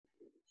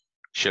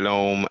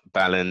Shalom,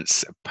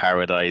 balance,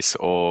 paradise,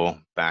 all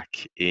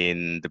back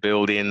in the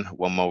building.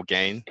 One more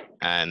again.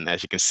 And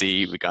as you can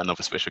see, we got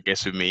another special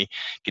guest with me,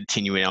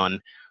 continuing on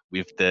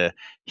with the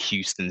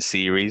Houston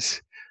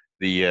series,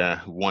 the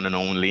one and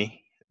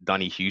only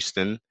Donnie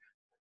Houston,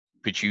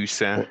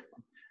 producer,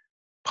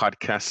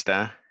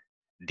 podcaster,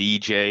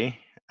 DJ,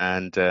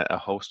 and a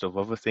host of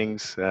other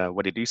things.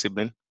 What do you do,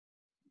 sibling?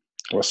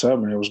 What's up,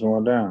 man? What's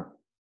going down?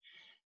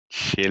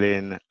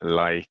 Chilling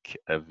like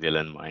a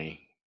villain, man.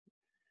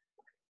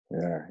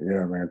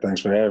 Yeah, man.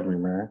 Thanks for having me,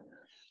 man.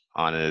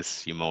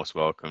 Honors, you're most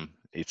welcome.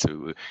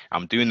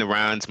 I'm doing the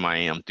rounds,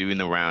 man. I'm doing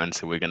the rounds.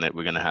 So we're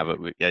gonna have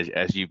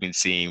as you've been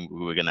seeing,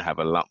 we're gonna have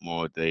a lot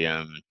more of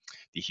the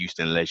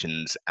Houston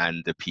legends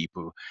and the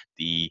people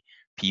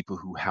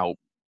who help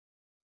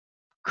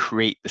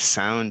create the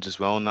sound as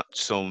well. Not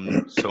so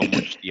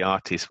much the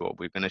artists, but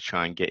we're gonna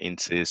try and get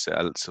into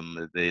some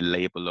of the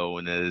label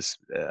owners,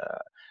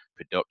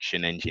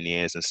 production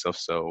engineers and stuff.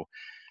 So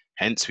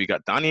hence we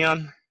got Donnie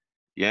on.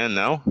 Yeah,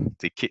 no,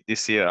 to kick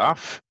this year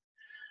off.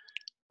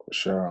 For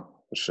sure.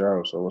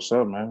 So what's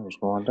up, man? What's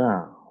going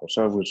down? What's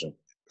up with you?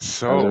 How's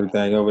So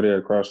everything over there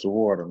across the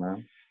water,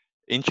 man?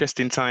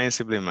 interesting times,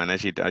 sibling, man.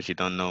 As you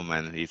don't know,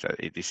 man,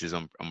 this is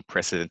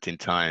unprecedented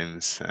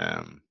times.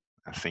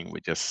 I think we're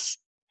just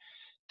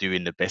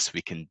doing the best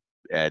we can,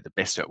 the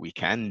best that we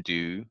can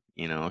do.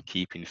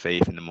 Keeping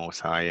faith in the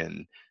Most High,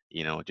 and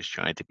just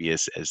trying to be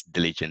as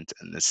diligent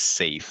and as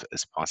safe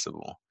as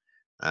possible,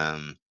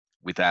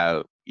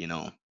 without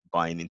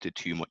buying into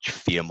too much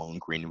fear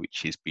mongering,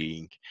 which is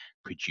being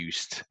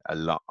produced a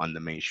lot on the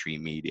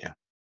mainstream media.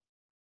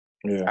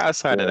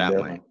 Outside of that,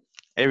 man, Definitely.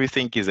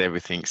 everything is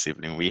everything,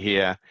 sibling. We're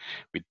here,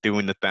 we're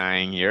doing the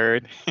thing, you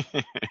heard?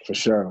 For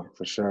sure.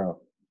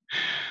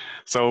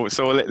 So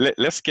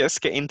let's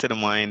get into the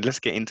mind. Let's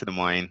get into the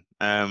mind.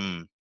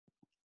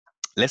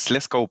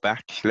 Let's go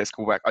back. Let's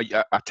go back.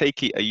 I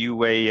take it, are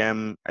you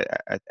a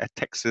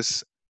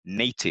Texas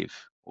native,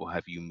 or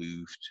have you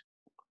moved?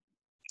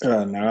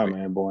 Nah,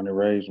 man. Born and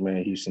raised,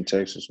 man. Houston,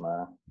 Texas,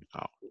 man.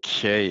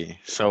 Okay.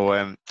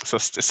 So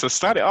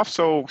start it off.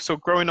 So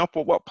growing up,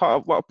 what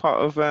part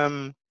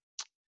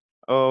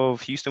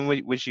of Houston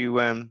was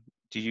you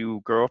did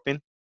you grow up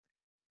in?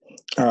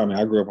 Oh, man,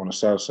 I grew up on the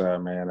south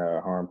side, man.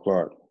 Harlem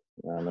Clark.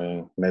 You know what I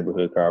mean?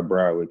 Neighborhood called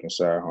Broadwick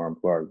inside Harlem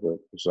Clark, but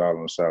it's all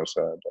on the south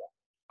side, though.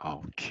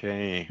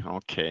 Okay.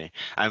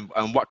 And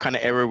what kind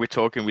of era we're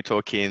talking? We're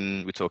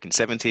talking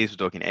 70s. We're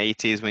talking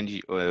 80s. When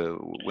you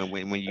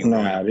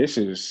growing up? This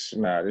is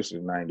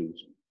 90s.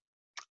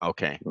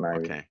 Okay. 90s.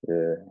 Okay.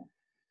 Yeah.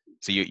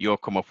 So your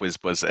come up was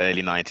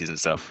early 90s and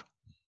stuff.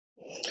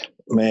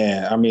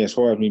 Man, I mean, as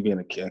far as me being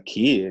a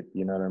kid,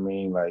 you know what I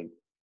mean? Like,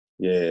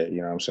 yeah,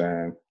 you know what I'm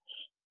saying?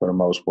 For the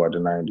most part, the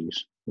 90s,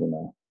 you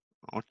know.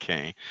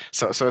 Okay.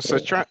 So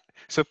Yeah.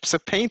 so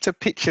paint a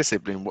picture,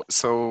 sibling.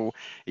 So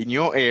in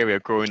your area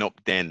growing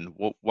up then,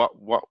 what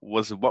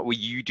were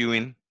you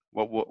doing?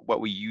 What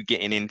were you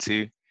getting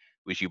into?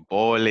 Was you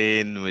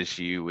balling? Was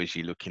you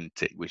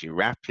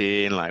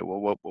rapping? Like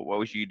what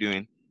was you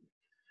doing?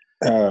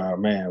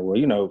 Man, well,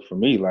 you know, for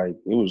me, like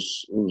it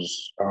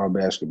was all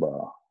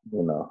basketball,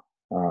 you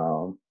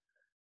know.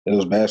 It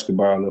was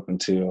basketball up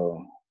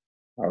until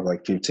I was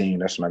like 15.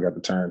 That's when I got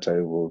the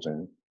turntables,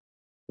 and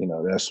you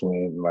know, that's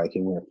when like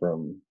it went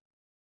from,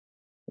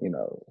 you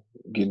know,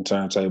 getting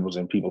turntables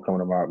and people coming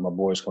to my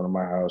boys coming to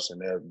my house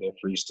and they're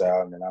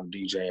freestyling and I'm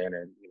DJing,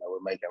 and you know,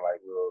 we're making like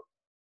little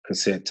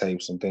cassette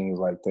tapes and things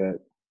like that.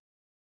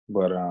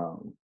 But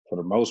for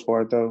the most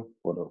part though,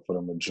 for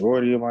the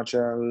majority of my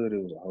childhood,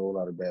 it was a whole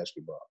lot of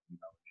basketball. You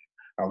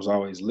know, I was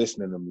always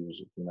listening to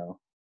music, you know.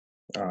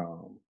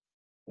 Um,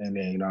 and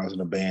then, you know, I was in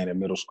a band in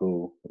middle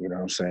school, you know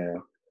what I'm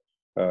saying?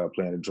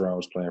 Playing the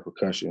drums, playing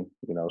percussion,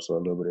 you know, so a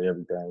little bit of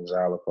everything,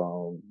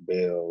 xylophone,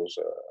 bells,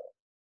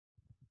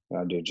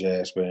 I did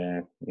jazz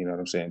band, you know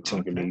what I'm saying,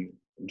 Okay. timpani,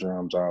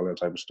 drums, all that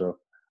type of stuff.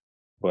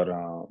 But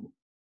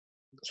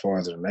as far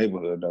as the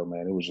neighborhood though,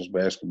 man, it was just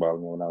basketball.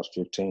 You know, when I was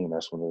 15,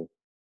 that's when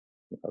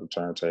the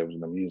turntables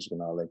and the music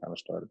and all that kind of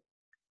started.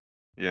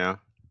 Yeah.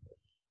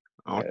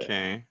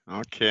 Yeah.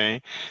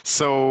 Okay.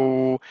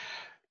 So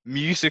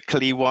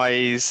musically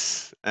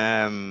wise,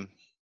 I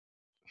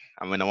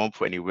mean, I won't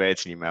put any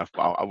words in your mouth,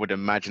 but I would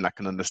imagine I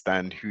can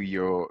understand who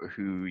your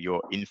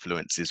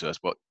influences was.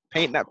 But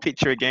paint that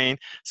picture again.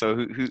 So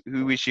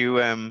who was you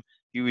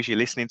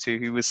listening to?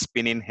 Who was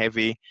spinning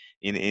heavy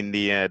in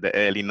the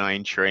early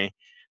nine tray,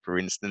 for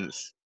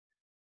instance?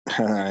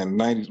 And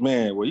 90s,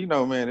 man. Well, you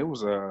know, man, it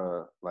was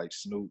like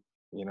Snoop,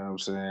 you know what I'm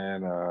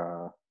saying?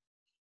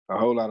 A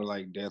whole lot of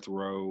like Death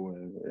Row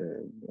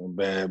and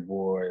Bad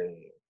Boy,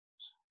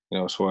 you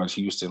know, as far as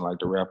Houston, like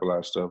the rap a lot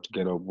of stuff, the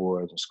Ghetto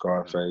Boys and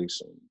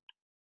Scarface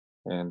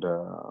and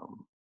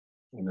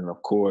then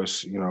of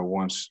course, you know,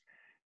 once,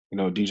 you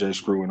know, DJ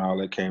Screw and all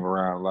that came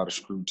around, a lot of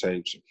screw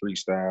tapes and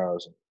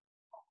freestyles and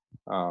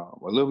a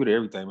little bit of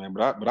everything, man.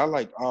 But I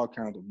like all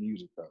kinds of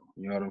music though.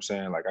 You know what I'm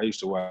saying? Like I used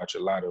to watch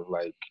a lot of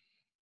like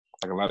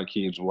a lot of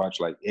kids watch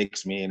like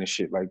X-Men and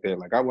shit like that.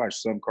 Like I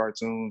watched some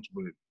cartoons,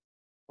 but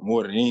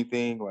more than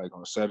anything, like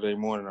on Saturday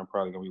morning, I'm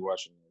probably gonna be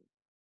watching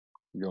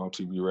on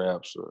TV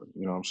Raps or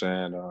you know what I'm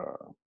saying,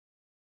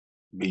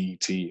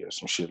 BET or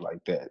some shit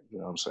like that. You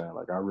know what I'm saying?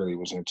 Like I really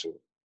was into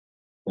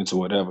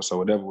whatever. So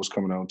whatever was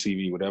coming on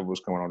TV, whatever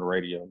was coming on the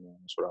radio, man,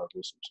 that's what I was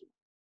listening to.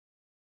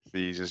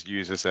 You just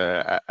use as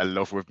a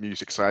love with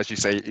music. So as you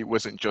say, it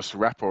wasn't just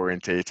rap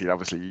orientated.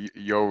 Obviously,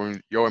 your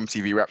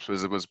MTV Raps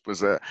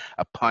was a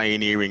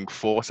pioneering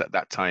force at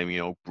that time. You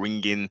know,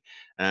 bringing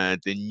the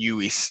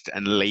newest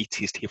and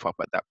latest hip hop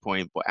at that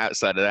point. But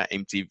outside of that,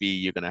 MTV,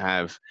 you're gonna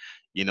have,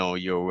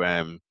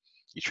 your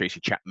Tracy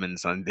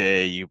Chapman's on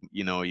there. You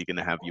know you're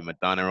gonna have your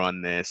Madonna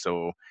on there.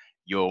 So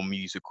your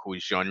musical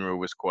genre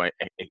was quite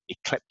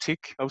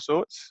eclectic of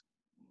sorts.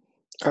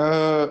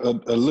 A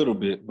little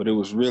bit, but it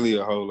was really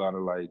a whole lot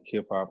of like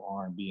hip hop,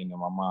 R&B, and then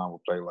my mom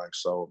would play like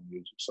soul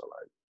music. So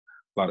like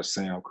a lot of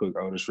Sam Cooke,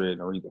 Otis Redding,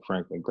 Aretha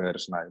Franklin,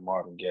 Gladys Knight,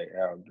 Marvin Gaye,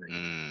 Al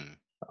Green,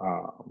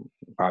 Mm,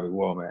 Bobby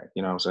Womack.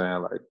 You know what I'm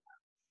saying? Like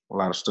a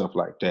lot of stuff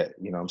like that.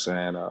 You know what I'm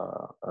saying?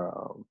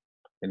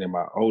 And then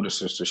my older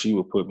sister, she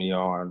would put me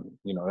on.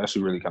 You know, that's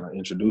who really kind of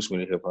introduced me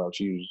to hip hop.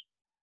 She was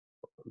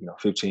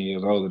 15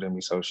 years older than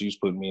me, so she was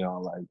putting me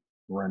on like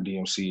Run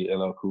DMC,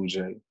 LL Cool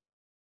J,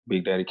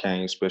 Big Daddy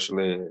Kane, Special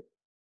Ed,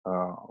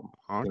 all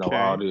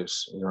okay.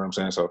 this. You know what I'm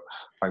saying? So,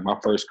 like, my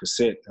first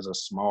cassette as a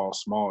small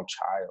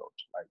child,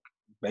 like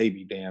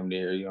baby, damn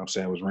near, you know what I'm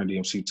saying, was Run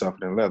DMC Tougher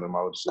Than Leather. My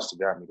older sister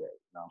got me that.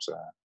 You know what I'm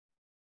saying?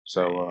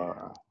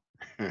 So,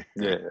 Yeah.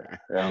 yeah,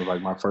 that was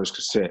like my first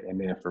cassette. And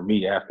then for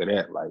me, after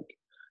that, like,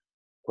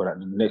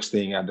 the next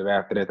thing after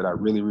that that I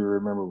really, really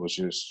remember was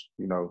just,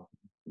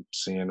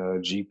 seeing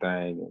a G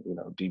Thing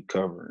and, Deep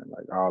Cover and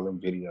like all them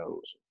videos.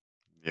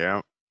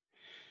 Yeah.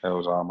 That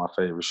was all my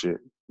favorite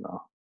shit. You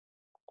know?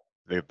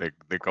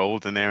 The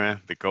golden era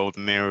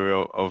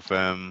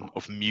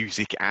of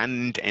music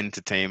and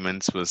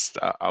entertainment was,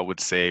 I would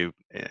say,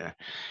 yeah,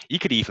 you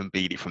could even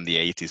beat it from the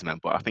 80s, man.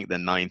 But I think the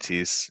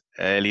 90s,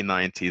 early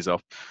 90s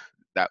up,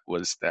 that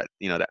was that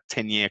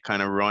 10-year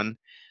kind of run.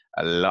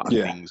 A lot of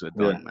Yeah, things were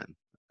yeah. done, man.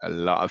 A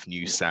lot of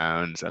new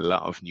sounds, a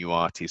lot of new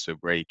artists were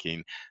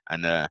breaking,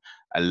 and a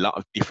lot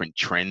of different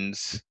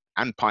trends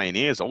and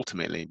pioneers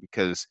ultimately,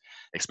 because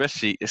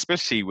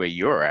especially where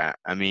you're at,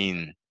 I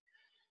mean,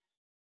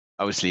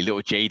 obviously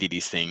Little J did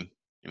his thing.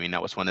 I mean,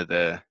 that was one of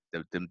the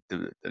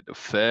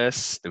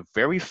first, the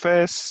very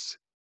first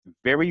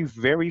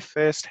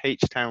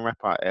H Town rap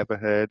I ever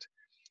heard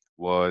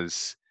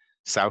was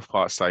South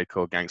Park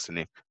Psycho Gangsta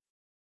Nip,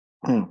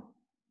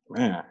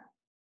 Man,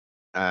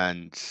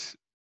 and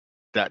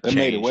that that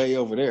made it changed. way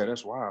over there.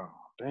 That's wild.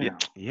 Yeah, Damn.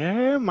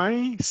 yeah,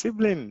 my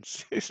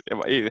siblings.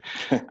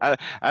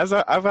 As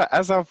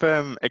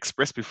I've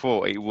expressed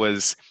before, it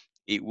was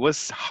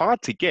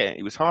hard to get.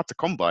 It was hard to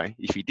come by.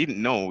 If you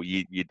didn't know,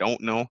 you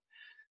don't know.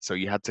 So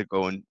you had to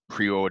go and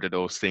pre-order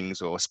those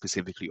things, or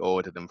specifically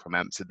order them from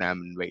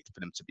Amsterdam and wait for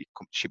them to be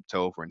shipped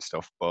over and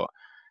stuff. But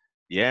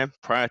yeah,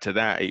 prior to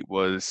that, it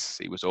was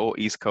all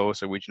East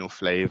Coast original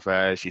flavor,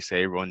 as you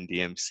say, Run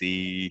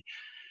DMC,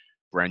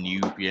 Brand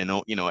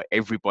Nubian,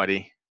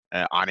 everybody,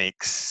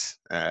 Onyx,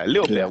 a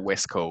little bit Yeah. of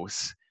West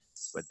Coast.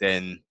 But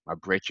then my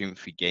brethren,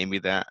 he gave me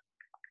that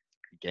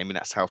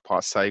South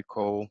Park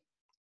Psycho.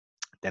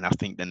 Then I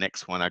think the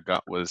next one I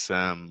got was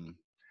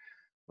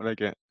what did I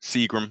get?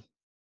 Seagram,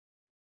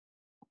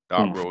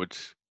 Dark Hmm.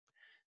 Roads.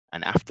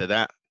 And after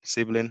that,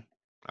 Sibling,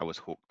 I was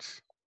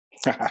hooked.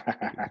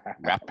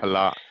 Rap a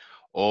lot,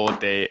 all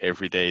day,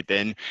 every day.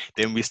 Then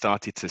we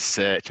started to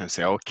search and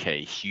say,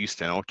 okay,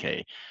 Houston,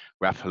 okay,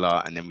 rap a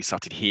lot. And then we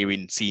started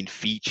seeing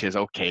features.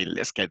 Okay,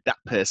 let's get that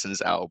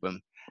person's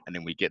album. And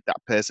then we get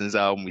that person's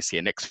album. We see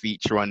a next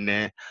feature on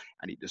there,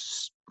 and it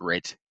just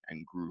spread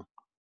and grew.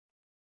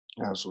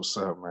 That's what's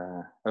up,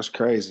 man. That's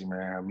crazy,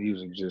 man.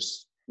 Music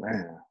just,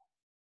 man,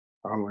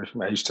 all the way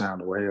from H-Town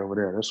to way over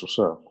there. That's what's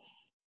up.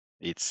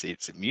 It's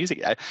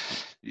music.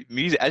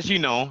 Music, as you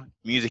know,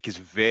 music is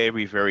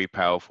very, very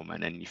powerful,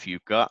 man. And if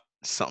you've got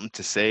something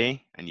to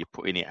say and you're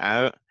putting it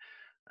out,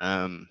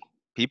 um,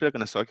 people are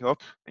going to soak it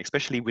up,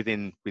 especially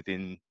within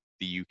the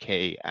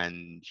UK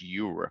and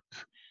Europe.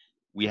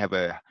 We have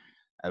a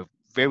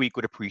very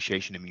good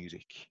appreciation of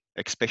music,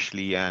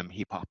 especially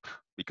hip hop,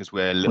 because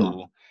we're a Hmm.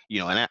 little,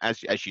 and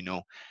as you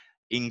know,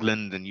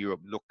 England and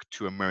Europe look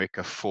to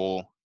America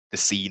for the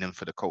scene and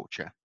for the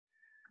culture.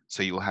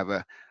 So you'll have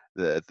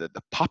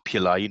the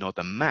popular,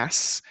 the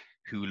mass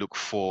who look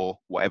for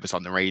whatever's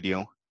on the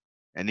radio,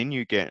 and then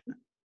you get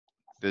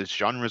the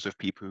genres of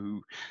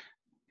people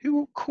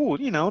who are cool,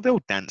 they'll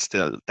dance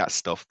to that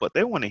stuff, but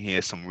they want to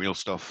hear some real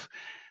stuff.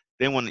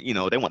 They want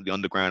the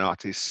underground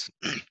artists,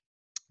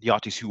 the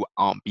artists who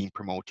aren't being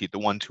promoted, the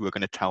ones who are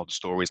going to tell the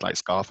stories like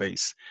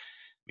Scarface.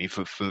 I mean,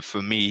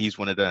 for me, he's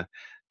one of the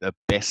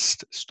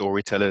best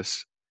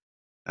storytellers.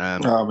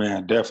 Um, Oh,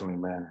 man, definitely,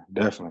 man.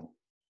 Definitely.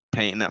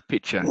 painting that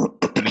picture.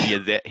 I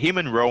mean, yeah, him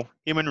and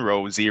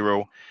Row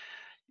Zero.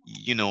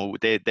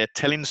 They're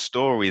telling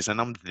stories, and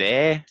I'm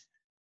there.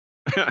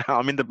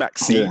 I'm in the back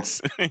Yeah.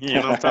 seats. You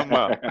know what I'm talking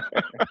about?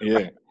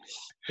 Yeah.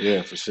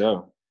 Yeah, for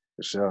sure.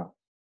 For sure.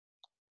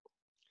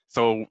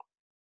 So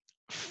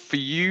For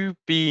you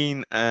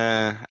being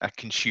a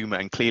consumer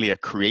and clearly a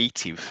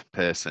creative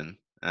person,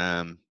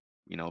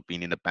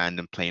 being in a band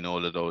and playing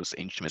all of those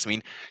instruments. I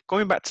mean,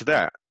 going back to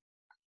that,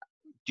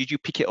 did you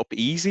pick it up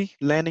easy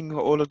learning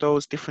all of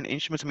those different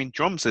instruments? I mean,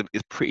 drums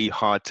is pretty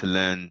hard to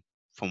learn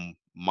from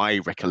my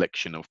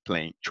recollection of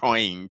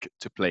trying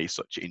to play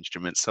such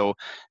instruments. So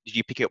did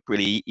you pick it up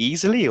really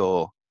easily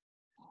or?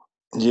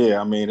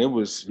 Yeah, I mean, it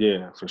was,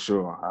 yeah, for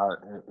sure.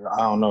 I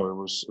don't know. It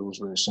was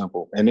really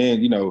simple. And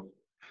then,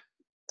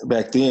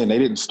 back then they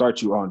didn't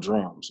start you on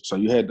drums, so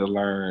you had to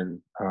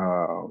learn.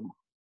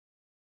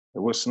 It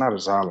was not a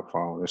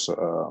xylophone. It's a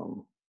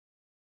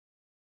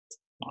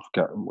I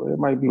forgot. It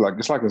might be like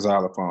it's like a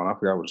xylophone. I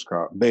forgot what it's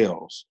called.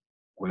 Bells,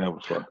 whatever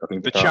the fuck I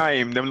think they The call.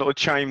 chime, them little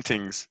chime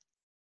things.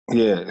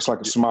 Yeah, it's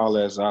like a small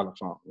ass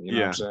xylophone. You know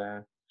what I'm Yeah.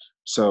 saying?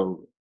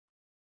 So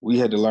we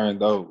had to learn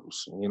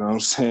those. You know what I'm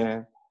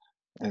saying?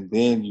 And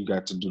then you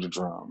got to do the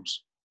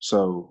drums.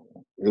 So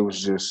it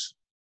was just,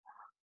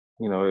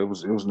 it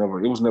was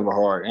never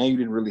hard, and you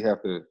didn't really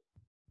have to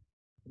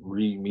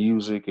read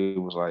music. It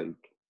was like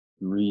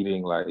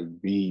reading like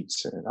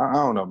beats, and I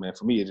don't know, man.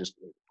 For me, it just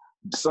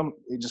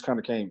kind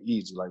of came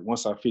easy. Like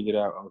once I figured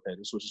out, okay,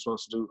 this is what you're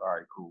supposed to do. All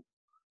right, cool.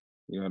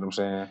 You know what I'm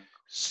saying?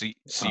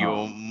 So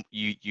Um,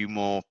 you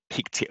more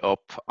picked it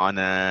up on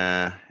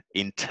a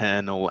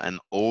internal and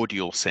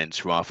audio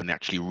sense rather than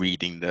actually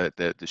reading the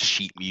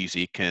sheet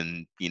music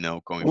and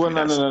going well, through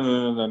no, that. no,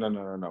 no, no, no, no,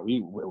 no, no, no,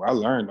 no. I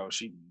learned those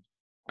sheet music.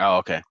 Oh,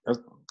 okay. That's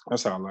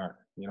that's how I learned.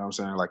 You know what I'm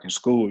saying? Like in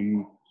school,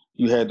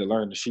 you had to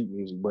learn the sheet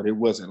music, but it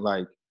wasn't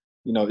like,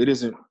 it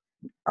isn't.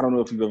 I don't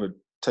know if you've ever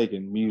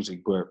taken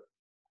music, but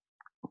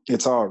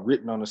it's all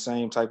written on the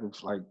same type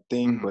of like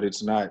thing, Hmm. but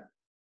it's not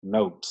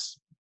notes.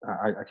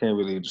 I can't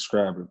really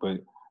describe it, but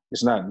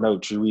it's not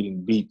notes. You're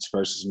reading beats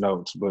versus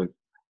notes. But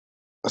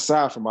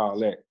aside from all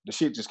that, the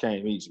shit just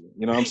came easy.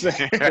 You know what I'm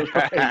saying?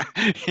 Like,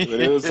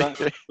 when it was time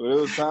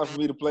for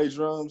me to play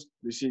drums,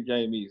 the shit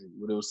came easy.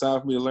 When it was time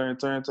for me to learn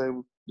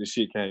turntable, the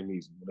shit came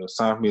easy. When it was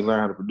time for me to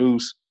learn how to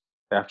produce,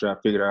 after I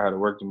figured out how to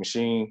work the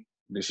machine,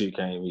 the shit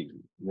came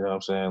easy. You know what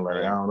I'm saying? Like I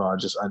Right. don't know.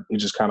 It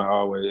just kind of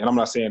always. And I'm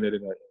not saying that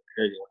in a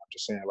area. I'm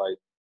just saying like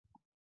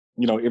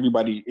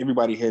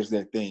everybody has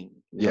that thing.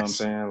 You know what I'm Yes.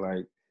 saying?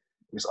 Like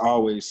it's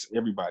always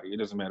everybody. It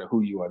doesn't matter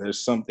who you are. There's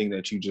something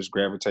that you just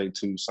gravitate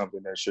to,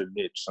 something that's your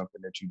niche,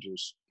 something that you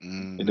just it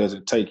Mm,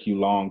 doesn't take you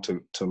long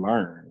to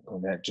learn.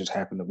 And that just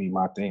happened to be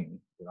my thing.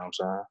 You know what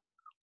I'm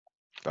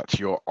that's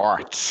your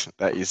art.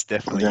 That is saying?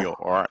 definitely Yeah. your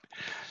art.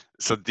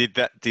 So did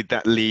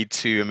that lead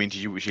to, I mean,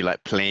 was you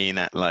like playing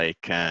at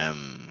like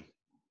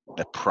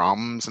the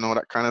proms and all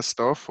that kind of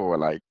stuff, or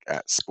like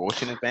at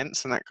sporting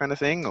events and that kind of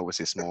thing, or was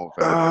this more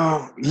of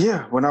a?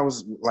 Yeah, when I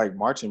was like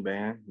marching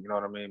band, you know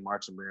what I mean?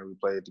 Marching band, we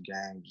played the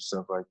games and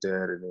stuff like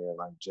that. And then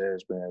like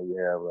jazz band, we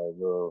have like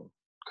little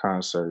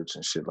concerts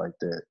and shit like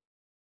that.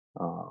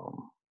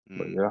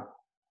 But Mm. yeah.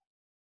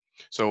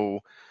 So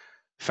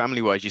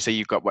family-wise, you say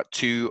you've got what,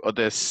 two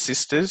other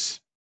sisters?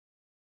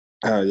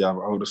 Yeah, I have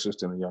an older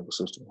sister and a younger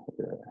sister.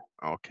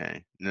 Yeah.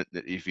 Okay.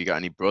 If you got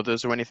any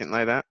brothers or anything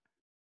like that?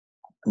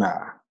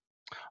 Nah.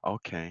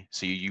 Okay.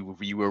 So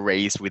you were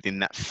raised within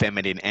that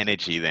feminine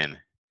energy then.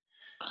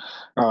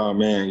 Oh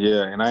man,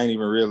 yeah. And I didn't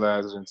even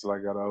realize it until I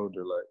got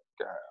older. Like,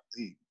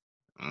 golly,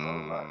 a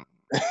Mm. lot.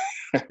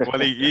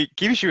 Well, it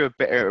gives you a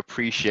better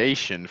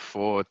appreciation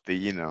for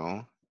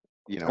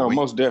Oh, when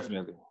most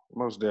definitely.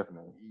 Most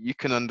definitely. you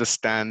can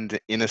understand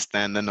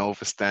and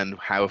overstand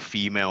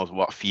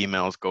what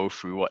females go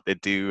through, what they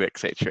do,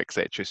 etc.,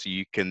 etc. So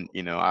you can,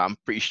 I'm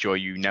pretty sure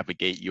you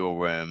navigate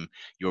your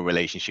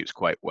relationships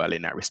quite well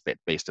in that respect,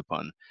 based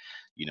upon,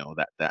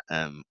 that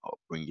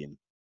upbringing.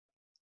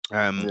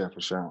 Um, Yeah,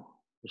 for sure.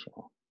 For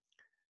sure.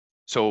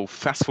 so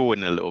fast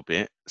forwarding a little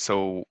bit.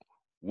 So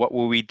what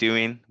were we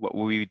doing? What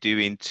were we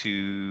doing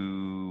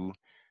to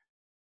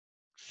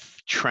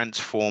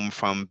transform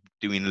from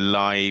doing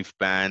live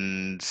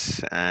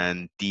bands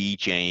and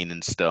DJing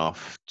and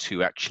stuff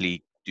to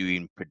actually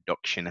doing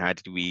production? How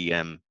did we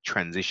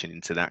transition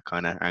into that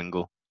kind of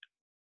angle?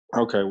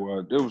 Okay,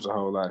 well, there was a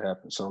whole lot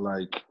happened. So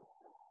like,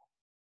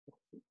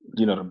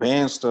 the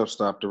band stuff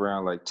stopped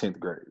around like 10th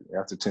grade.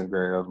 After 10th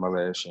grade, that was my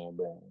last year in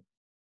band.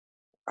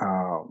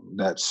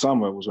 That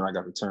summer was when I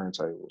got the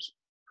turntables.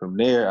 From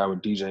there, I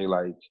would DJ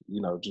like,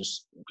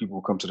 just people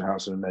would come to the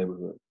house in the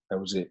neighborhood. That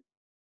was it.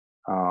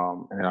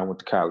 And I went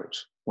to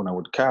college. When I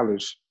went to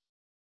college,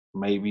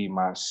 maybe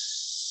my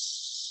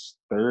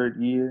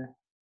third year,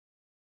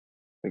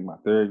 I think my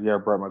third year, I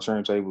brought my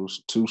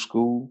turntables to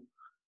school.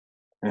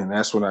 And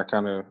that's when I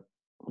kind of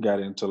got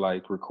into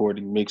like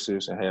recording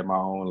mixes and had my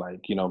own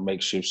like,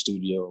 makeshift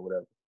studio or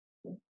whatever.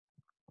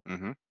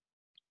 Hmm.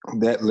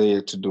 That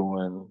led to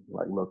doing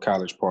like little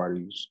college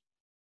parties.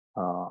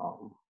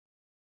 Um,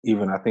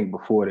 Even I think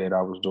before that,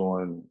 I was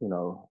doing,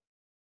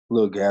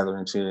 little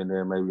gatherings here and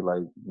there, maybe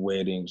like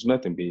weddings,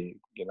 nothing big.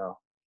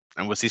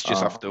 And was this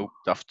just Um,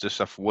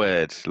 off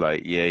words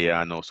like, yeah,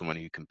 I know someone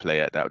who can play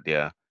at that?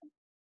 Yeah.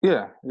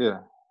 yeah, yeah,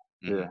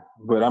 Hmm. yeah.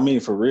 But I mean,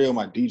 for real,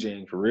 my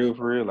DJing, for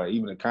real, like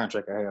even the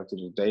contract I have to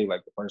this day,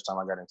 like the first time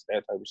I got into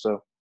that type of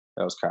stuff,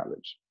 That was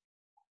college.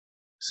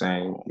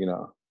 Same, you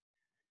know.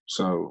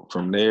 So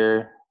from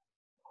there,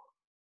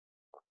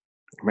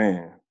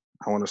 man,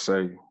 I want to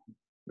say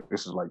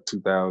this is like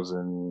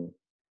 2000.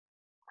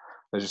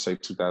 Let's just say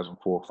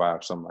 2004,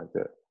 5, something like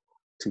that.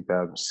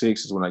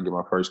 2006 is when I get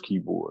my first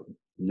keyboard,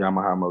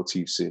 Yamaha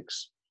Motif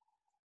 6.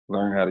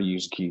 Learn how to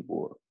use the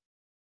keyboard.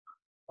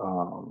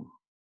 And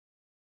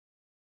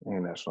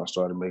that's when I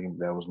started making,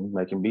 that was me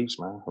making beats,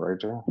 man, right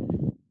there.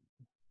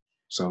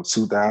 So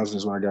 2000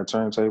 is when I got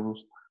turntables.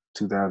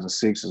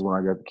 2006 is when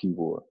I got the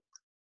keyboard.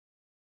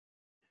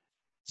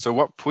 So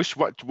what was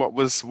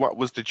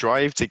the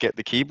drive to get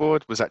the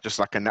keyboard? Was that just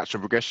like a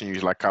natural progression? You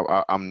was like,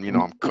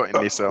 I'm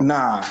cutting this up.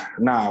 Nah.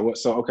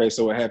 So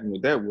what happened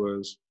with that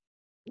was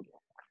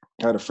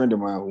I had a friend of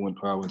mine who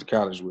I went to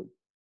college with,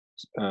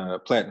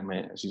 Platinum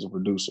Hands. He's a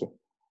producer.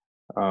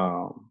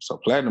 So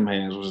Platinum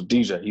Hands was a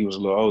DJ. He was a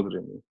little older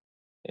than me.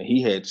 And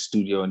he had the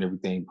studio and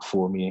everything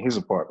before me in his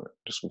apartment,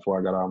 just before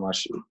I got all my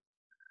shit.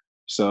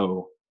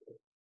 So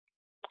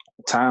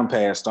time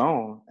passed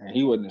on and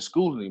he wasn't in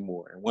school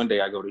anymore. And one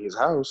day I go to his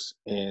house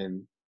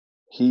and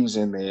he's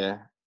in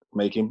there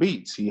making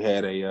beats. He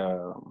had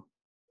a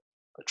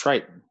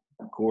Triton,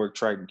 a Korg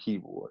Triton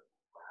keyboard.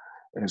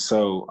 And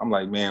so I'm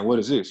like, man, what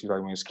is this? He's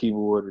like, man, it's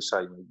keyboard, it's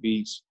how you make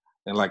beats.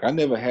 And like, I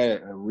never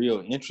had a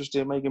real interest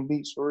in making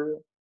beats for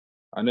real.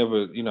 I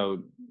never,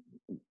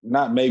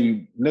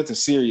 nothing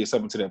serious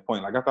up until that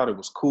point. Like I thought it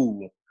was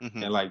cool.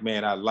 Mm-hmm. And like,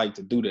 man, I'd like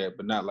to do that,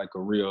 but not like a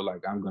real,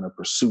 like I'm going to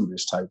pursue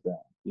this type thing.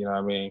 You know what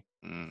I mean?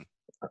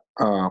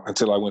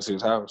 Until I went to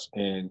his house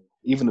and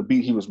even the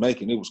beat he was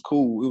making, it was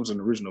cool. It was an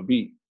original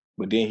beat,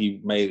 but then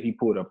he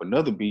pulled up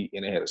another beat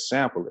and it had a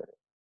sample in it.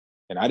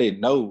 And I didn't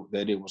know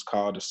that it was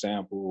called a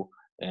sample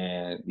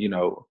and,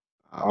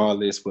 all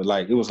this, but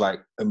like, it was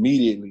like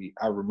immediately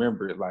I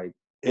remember it, like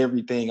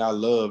everything I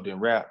loved in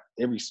rap,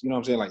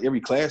 like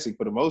every classic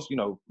for the most,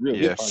 real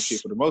hip hop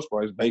shit for the most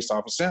part is based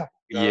off a sample.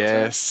 You know what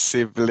I'm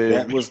saying?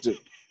 Sibling.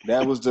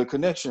 That was the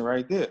connection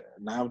right there.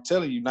 Now I'm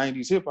telling you,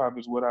 90s hip hop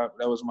is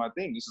that was my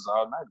thing. This is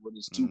all night. Whether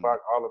it's Tupac,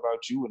 All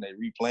About You, and they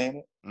replaying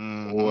it,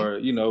 or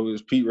it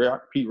was Pete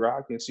Rock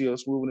and CL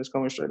Smooth, and it's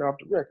coming straight off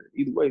the record.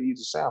 Either way,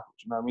 these are samples.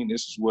 You know what I mean?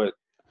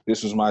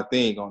 This was my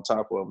thing. On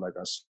top of, like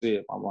I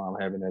said, my mom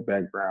having that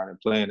background and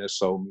playing that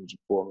soul music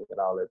for me and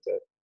all that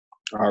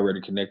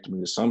already connected me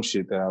to some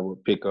shit that I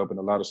would pick up and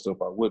a lot of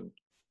stuff I wouldn't,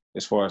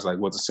 as far as like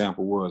what the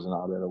sample was and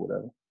all that or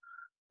whatever.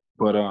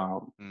 But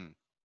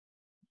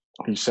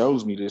he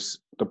shows me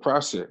the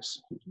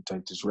process. You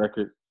take this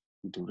record,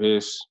 you do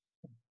this,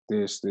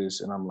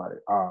 and I'm like,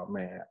 oh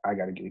man, I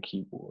got to get a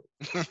keyboard.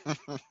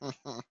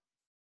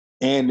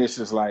 And this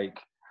is like,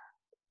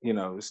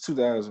 it's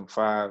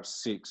 2005,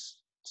 6,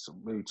 so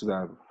maybe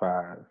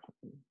 2005.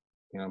 You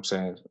know what I'm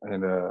saying?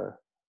 And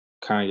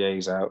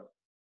Kanye's out.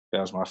 That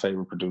was my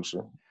favorite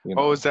producer.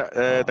 Was that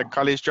the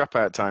college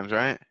dropout times,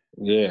 right?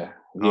 Yeah.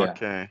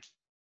 Okay.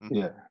 Mm-hmm.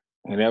 Yeah.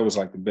 And that was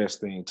like the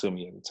best thing to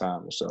me at the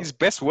time. So his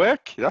best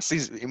work. That's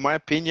in my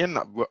opinion.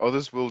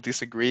 Others will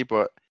disagree,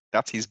 but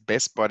that's his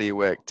best body of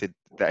work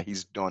that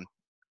he's done.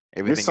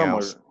 Everything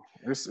else.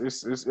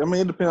 It's. I mean,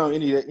 it depends on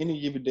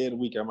any given day of the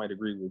week. I might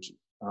agree with you.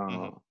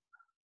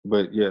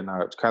 But yeah,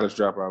 College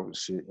Dropout was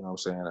shit. You know what I'm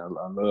saying? I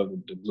love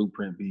the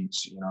Blueprint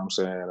beats. You know what I'm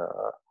saying?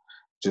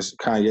 Just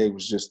Kanye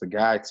was just the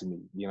guy to me.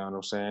 You know what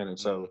I'm saying? And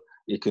so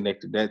it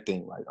connected that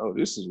thing. Like, oh,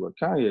 this is what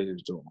Kanye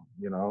is doing.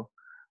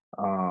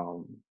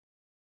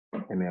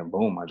 And then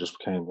boom, I just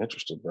became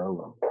interested,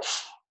 bro.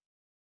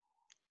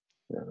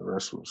 Yeah, the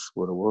rest was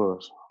what it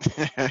was.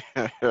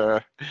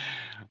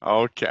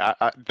 Okay,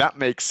 that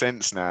makes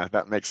sense now.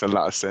 That makes a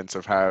lot of sense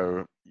of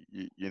how,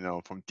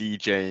 from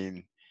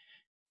DJing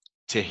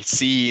to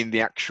seeing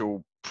the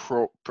actual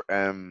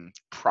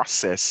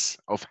process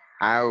of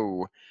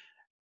how,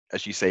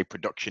 as you say,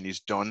 production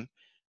is done,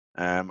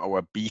 or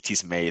a beat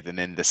is made, and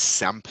then the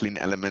sampling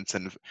element.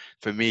 And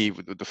for me,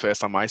 the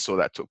first time I saw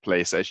that took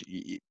place,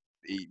 actually,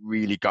 it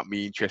really got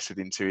me interested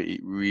into it.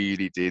 It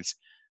really did.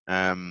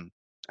 And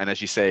as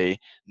you say,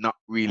 not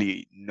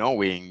really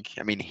knowing,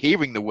 I mean,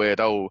 hearing the word,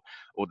 or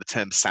the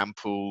term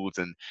sampled,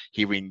 and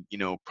hearing,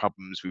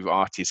 problems with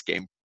artists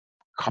getting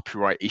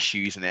copyright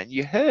issues, and then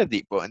you heard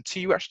it, but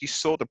until you actually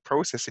saw the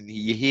process and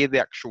you hear the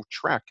actual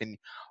track and,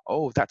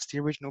 oh, that's the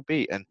original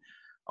beat. And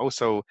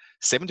also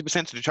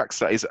 70% of the tracks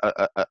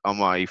that are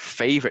my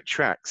favorite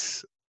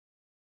tracks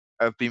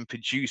have been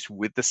produced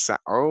with the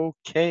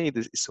okay,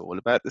 it's all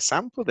about the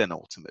sample then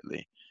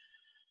ultimately.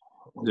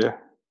 Yeah.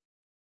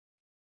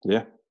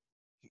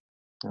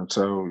 And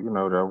so,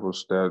 that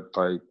was that,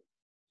 like,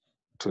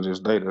 to this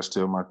day, that's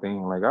still my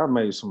thing. Like, I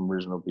made some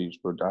original beats,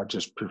 but I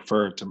just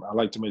I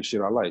like to make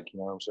shit I like, you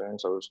know what I'm saying?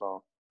 So it's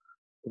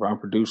if I'm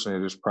producing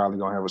it, it's probably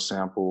gonna have a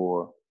sample,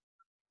 or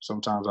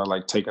sometimes I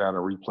like take it out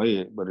and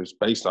replay it, but it's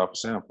based off a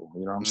sample,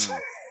 you know what I'm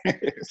saying?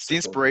 It's the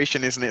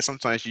inspiration, isn't it?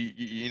 Sometimes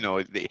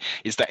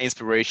it's that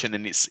inspiration,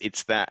 and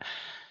it's that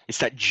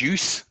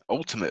juice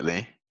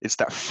ultimately. It's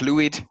that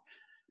fluid,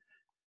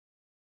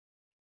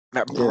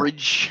 that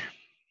bridge.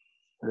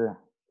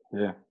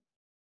 Yeah.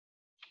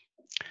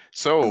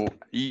 So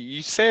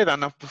you said,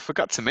 and I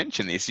forgot to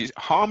mention this,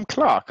 Harm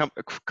Clark.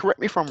 Correct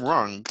me if I'm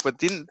wrong, but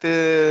didn't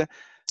the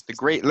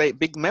great late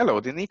Big Mello,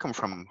 didn't he come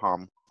from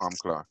Harm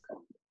Clark?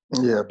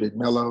 Yeah, Big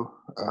Mello,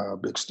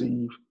 Big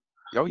Steve.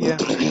 Oh yeah,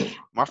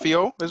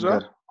 Mafio as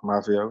well.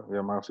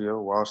 Yeah, Mafia,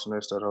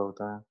 Walshness, that whole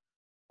thing.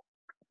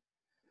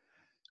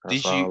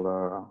 That's Did you?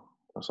 all.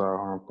 That's all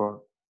Harm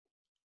Park.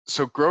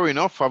 So growing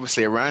up,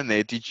 obviously around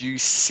there, did you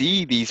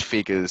see these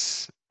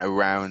figures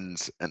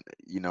around, and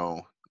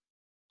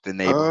the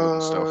neighborhood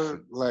and stuff?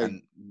 Like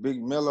And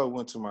Big Mello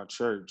went to my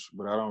church,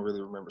 but I don't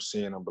really remember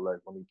seeing him. But like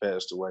when he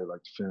passed away,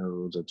 like the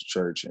funeral was at the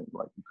church, and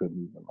like you couldn't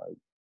even like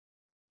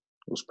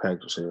it was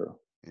packed as hell.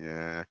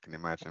 yeah, I can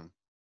imagine.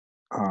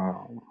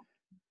 Um,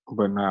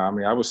 but nah, I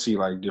mean I would see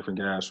like different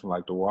guys from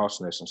like the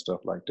Walshness and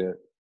stuff like that,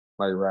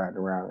 like riding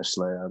around in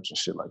slabs and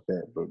shit like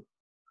that. But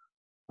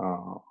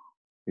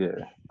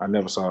yeah, I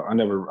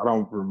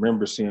don't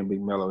remember seeing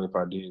Big Mello if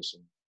I did see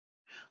him.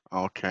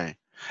 Okay,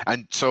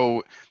 and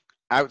so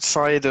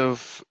outside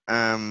of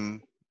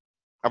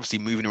obviously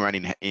moving around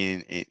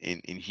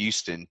in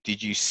Houston,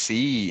 did you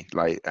see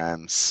like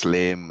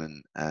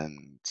Slim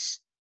and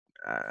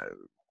uh,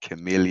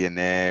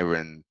 Chameleonaire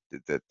and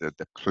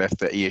the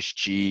Clefter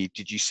ESG?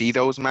 Did you see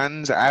those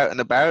mans out and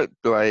about?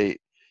 Like,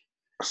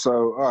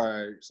 So all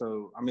right,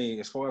 so I mean,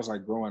 as far as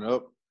like growing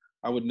up,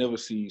 I would never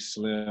see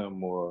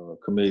Slim or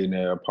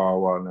Chameleonaire or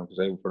Paul Wall because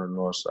they were from the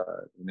North Side,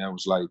 and that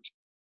was like,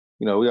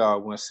 we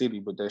all one city,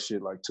 but that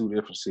shit like two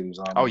different cities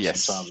oh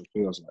almost. Sometimes yes, it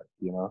feels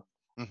like.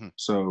 hmm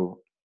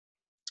So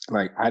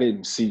like I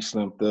didn't see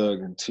Slim Thug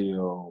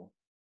until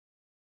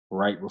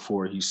right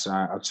before he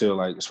signed. Until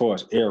like as far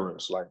as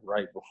eras, like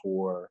right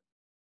before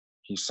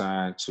he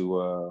signed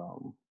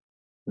to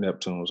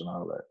Neptunes and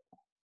all that.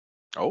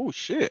 oh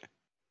shit,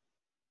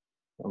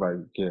 Like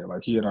yeah,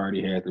 like he had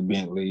already had the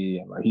Bentley,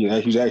 and like he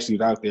was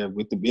actually out there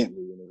with the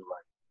Bentley, and it was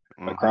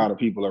like a uh-huh. crowd of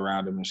people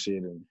around him and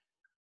shit. And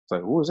it's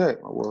like, what was that?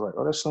 I was like,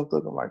 oh, that's Slim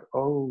Thug. I'm like,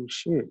 oh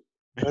shit,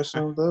 that's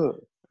Slim Thug.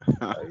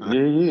 Like,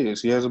 yeah, he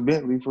is. He has a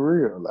Bentley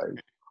for real.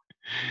 Like,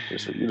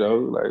 it's, like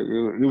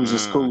it was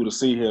just cool to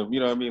see him. You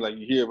know what I mean? Like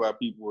you hear about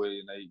people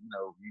and they, you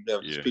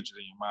have these Yeah. pictures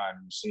in your mind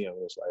and you see him.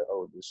 It's like,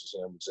 oh, this is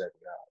him exactly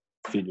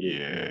how I figured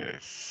it.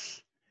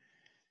 Yes.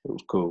 It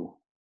was cool.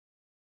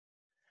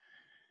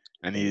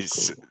 And It was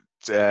he's cool.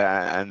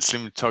 and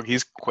Slim Dog,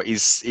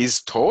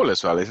 he's tall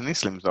as well, isn't he,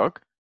 Slim Dog?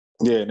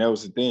 Yeah, and that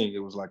was the thing. It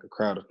was like a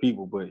crowd of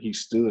people, but he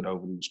stood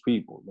over these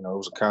people. It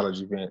was a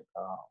college event.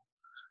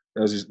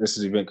 This is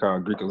an event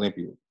called Greek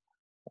Olympia.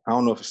 I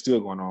don't know if it's still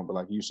going on, but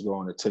like he used to go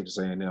on to Texas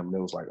A&M. And it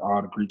was like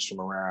all the Greeks from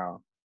around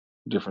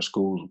different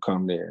schools would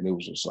come there, and it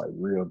was just like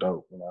real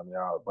dope. I mean,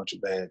 all a bunch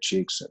of bad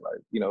chicks, and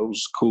like it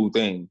was a cool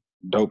thing,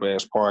 dope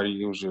ass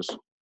party. It was just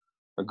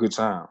a good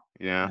time,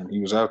 Yeah. and he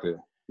was out there.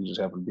 He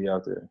just happened to be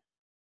out there.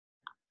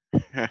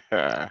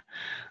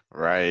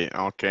 Right.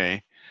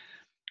 Okay.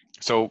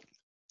 So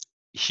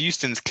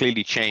Houston's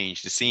clearly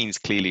changed. The scene's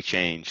clearly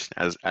changed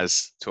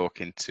as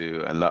talking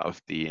to a lot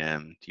of the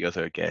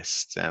other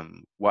guests.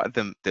 What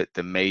are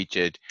the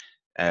major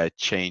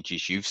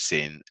changes you've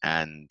seen,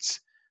 and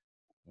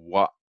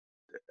what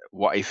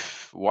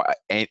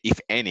if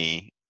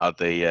any are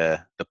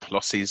the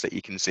pluses that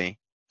you can see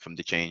from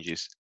the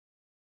changes?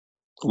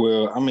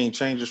 Well, I mean,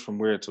 changes from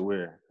where to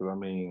where? Because I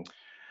mean,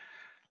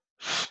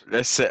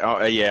 Let's say,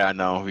 oh yeah, I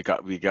know we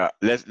got.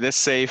 Let's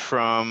say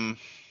from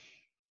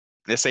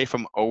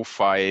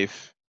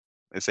 '05.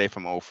 Let's say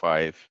from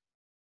 '05.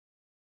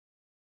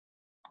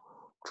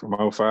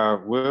 from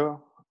 '05,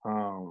 well,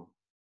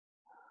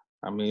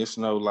 I mean, it's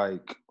no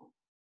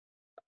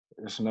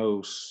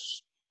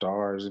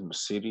stars in the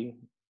city,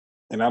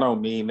 and I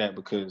don't mean that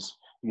because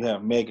you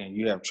have Megan,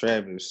 you have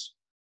Travis,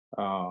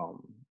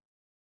 um,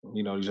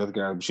 these other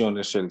guys, but you don't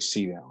necessarily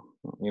see them.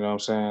 You know what I'm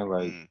saying?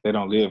 Like Mm, they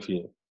don't live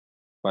here.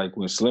 Like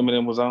when Slim and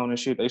them was on and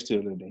shit, they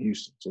still lived in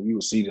Houston, so you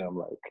would see them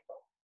like,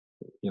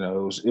 it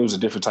was a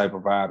different type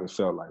of vibe. It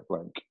felt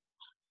like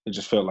it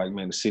just felt like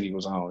man, the city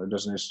was on. It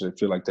doesn't necessarily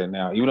feel like that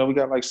now, even though we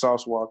got like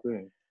Sauce Walker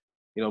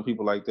and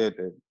people like that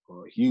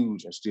are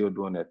huge and still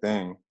doing that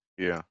thing.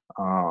 yeah.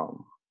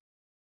 Um,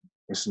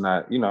 it's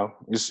not,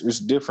 it's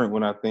different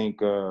when I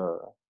think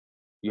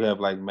you have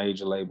like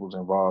major labels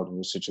involved in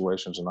these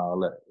situations and all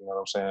that. You know what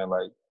I'm saying?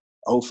 Like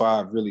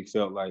 '05 really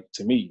felt like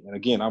to me, and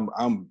again,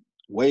 I'm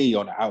way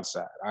on the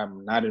outside.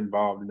 I'm not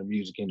involved in the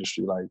music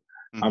industry. Like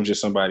I'm hmm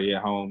just somebody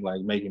at home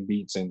like making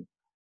beats and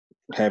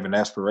having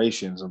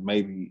aspirations of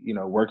maybe,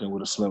 working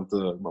with a Slim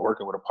Thug, but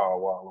working with a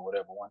Paul Wall or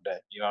whatever one day.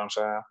 You know what I'm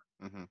saying?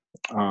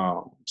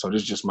 hmm So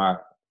this is just my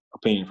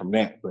opinion from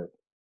that, but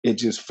it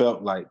just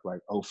felt like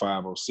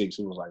 '05, '06.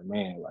 It was like,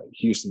 man, like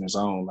Houston is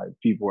on. Like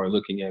people are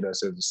looking at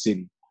us as a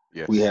city.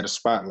 We Yes. had a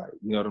spotlight.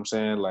 You know what I'm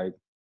saying? Like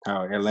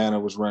how Atlanta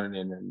was running,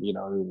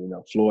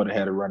 and Florida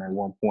had a run at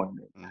one point.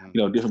 And,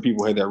 hmm different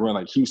people had that run.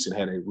 Like Houston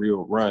had a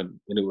real run,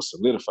 and it was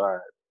solidified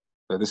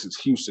that this is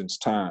Houston's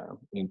time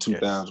in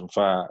Yes.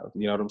 2005.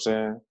 You know what I'm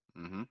saying?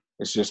 hmm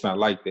It's just not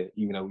like that.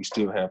 Even though we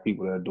still have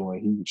people that are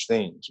doing huge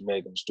things.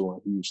 Megan's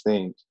doing huge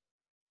things.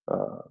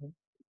 Uh,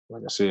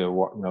 like I said,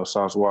 you know,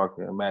 Sauce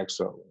Walker and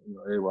Maxo, you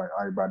know,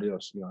 everybody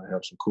else, you know,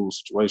 have some cool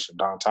situation.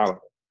 Don Toliver.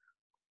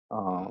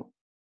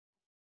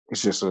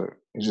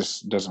 It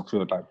just doesn't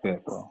feel like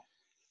that, bro.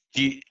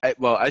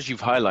 Well, as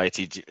you've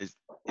highlighted,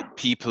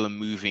 people are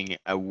moving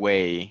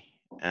away,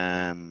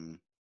 and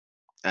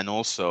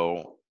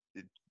also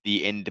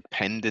the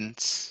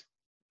independence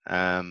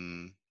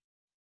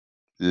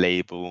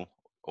label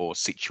or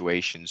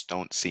situations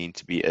don't seem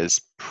to be as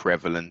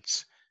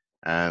prevalent.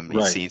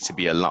 It seems to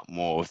be a lot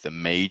more of the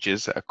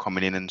majors that are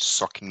coming in and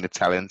sucking the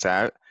talent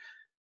out,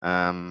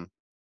 and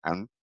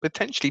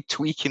potentially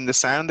tweaking the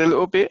sound a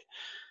little bit.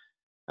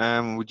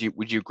 Would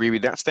you agree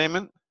with that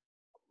statement?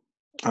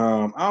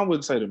 I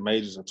wouldn't say the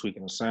majors are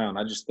tweaking the sound.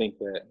 I just think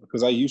that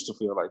because I used to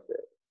feel like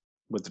that.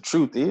 But the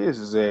truth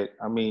is that,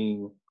 I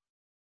mean,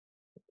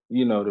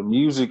 you know, the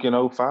music in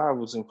 05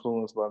 was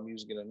influenced by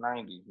music in the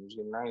 90s. Music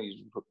in the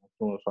 90s was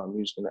influenced by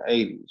music in the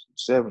 80s,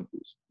 70s,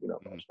 you know,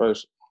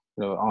 first,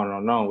 you know, on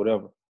and on,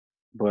 whatever.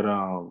 But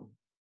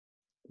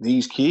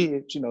these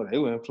kids, you know, they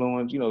were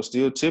influenced, you know,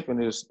 Still Tipping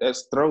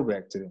that's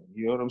throwback to them.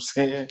 You know what I'm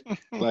saying?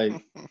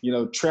 Like, you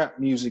know, trap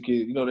music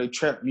is, you know, they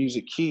trap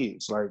music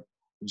kids. Like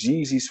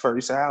Jeezy's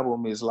first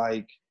album is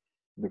like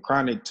The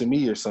Chronic to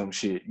me or some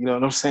shit. You know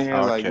what I'm saying?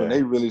 Okay. Like when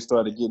they really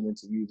started getting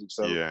into music.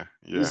 So yeah.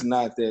 it's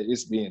not that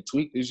it's being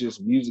tweaked. It's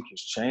just music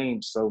has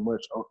changed so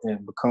much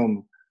and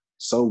become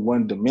so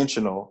one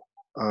dimensional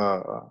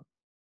on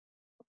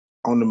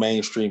the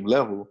mainstream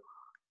level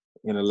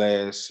in the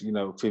last, you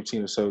know,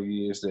 15 or so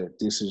years that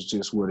this is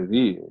just what it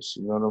is.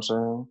 You know what I'm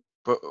saying?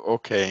 But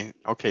okay,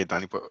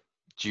 Danny, but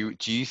do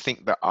you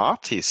think the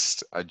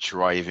artists are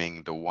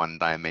driving the one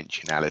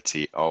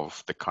dimensionality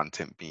of the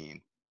content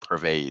being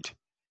purveyed?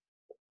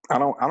 I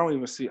don't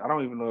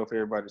even know if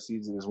everybody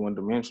sees it as one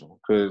dimensional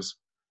because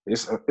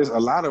it's a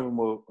lot of them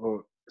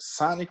are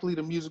sonically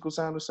the musical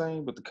sound the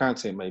same, but the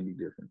content may be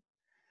different.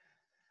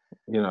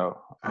 You know,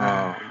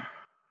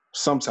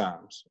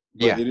 sometimes,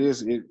 but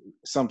it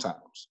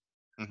sometimes.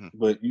 Mm-hmm.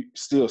 But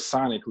still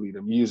sonically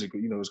the music,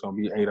 you know, it's gonna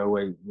be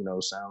 808, you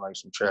know, sound like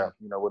some trap,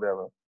 you know,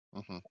 whatever.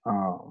 Mm-hmm.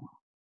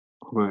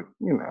 But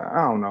you know,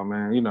 I don't know,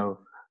 man. You know,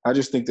 I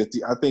just think that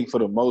I think for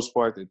the most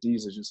part that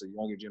these are just a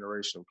younger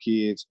generation of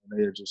kids, and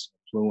they are just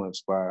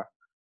influenced by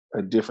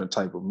a different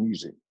type of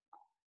music.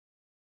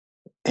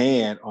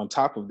 And on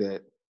top of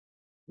that,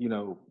 you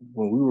know,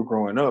 when we were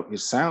growing up, it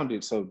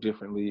sounded so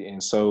differently.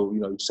 And so,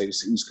 you know, you say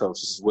this is East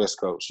Coast, this is West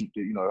Coast. You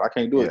know, I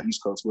can't do an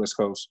East Coast, West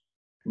Coast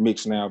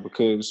mix now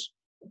because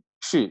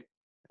shit,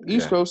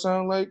 East Coast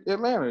sound like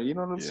Atlanta, you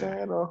know what I'm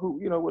saying? Or who,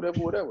 you know, whatever.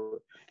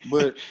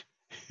 But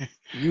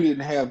you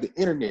didn't have the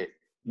internet.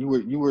 You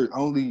were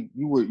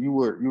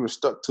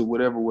stuck to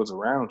whatever was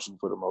around you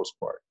for the most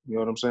part. You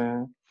know what I'm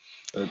saying?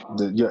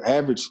 Your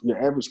average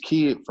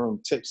kid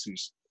from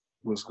Texas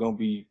was gonna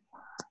be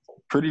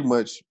pretty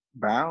much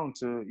bound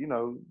to, you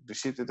know, the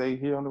shit that they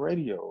hear on the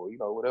radio, or, you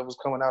know, whatever's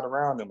coming out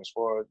around them as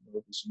far as, you know,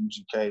 if it's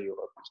UGK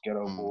or if it's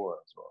Ghetto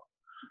Boys, or,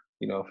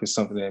 you know, if it's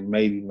something that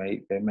may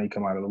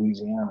come out of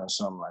Louisiana or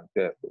something like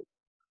that. But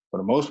for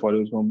the most part, it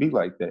was gonna be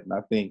like that. And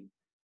I think,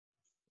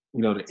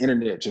 you know, the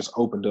internet just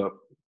opened up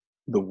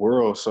the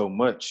world so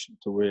much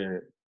to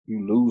where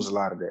you lose a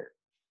lot of that.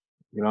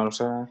 You know what I'm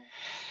saying?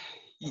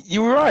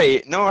 You're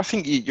right. No, I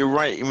think you're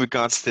right in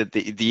regards to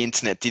the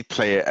internet did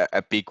play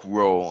a big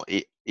role.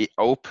 It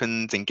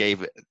opened and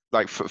gave it,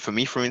 like for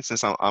me, for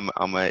instance, I'm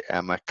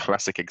a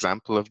classic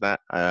example of that.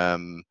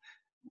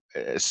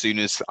 As soon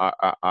as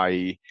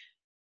I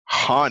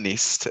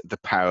harnessed the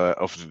power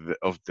of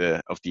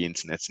the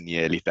internet in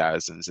the early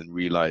thousands and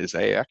realized,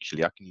 hey,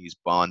 actually I can use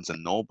Barnes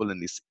and Noble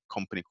and this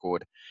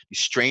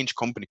strange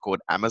company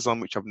called Amazon,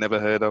 which I've never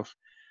heard of.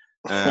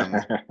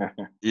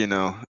 You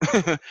know,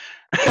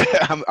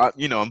 I'm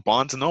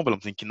Barnes and Noble. I'm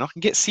thinking I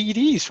can get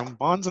CDs from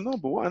Barnes and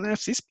Noble. What on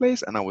earth's this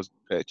place? And I was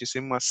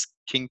purchasing my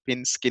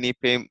Kingpin, Skinny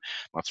Pimp,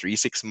 my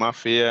 3-6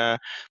 Mafia,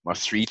 my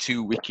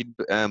 3-2 Wicked,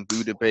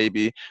 Buddha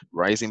Baby,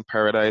 Rising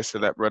Paradise for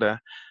that brother.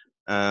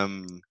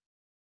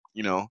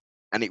 You know,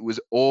 and it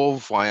was all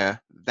via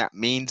that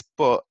means,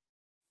 but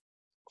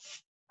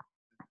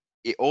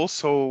it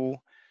also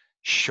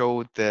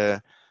showed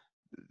a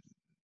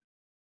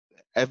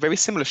very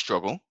similar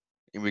struggle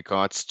in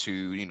regards to,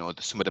 you know,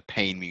 some of the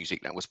pain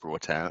music that was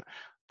brought out,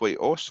 but it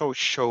also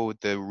showed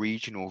the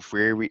regional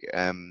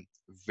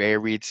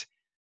varied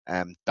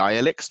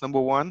dialects,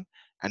 number one,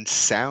 and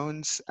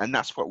sounds, and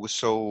that's what was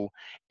so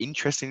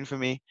interesting for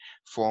me.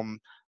 From,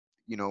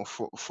 you know,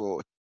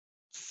 for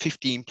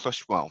 15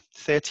 plus, well,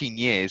 13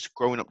 years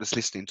growing up just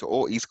listening to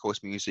all East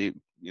Coast music,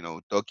 you know,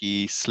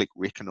 Dougie, Slick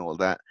Rick and all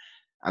that,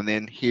 and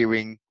then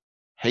hearing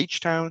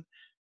H-Town,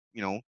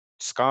 you know,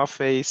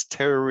 Scarface,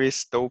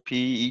 Terrorist, Dopey,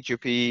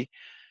 Egypt, you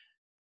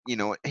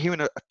know, hearing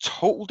a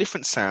total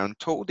different sound,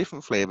 total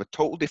different flavor,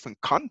 total different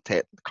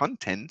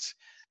content.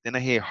 Then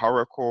I hear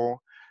horrorcore,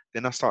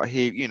 then I start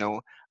hearing, you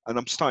know, and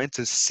I'm starting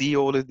to see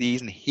all of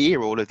these and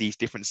hear all of these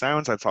different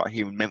sounds. I start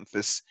hearing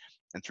Memphis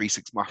and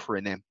 3-6 Mafia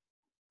in them.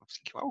 I was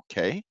thinking,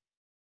 okay,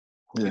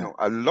 Yeah.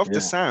 I love the Yeah.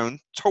 sound,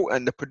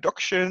 and the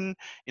production,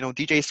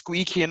 DJ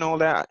Squeaky and all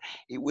that.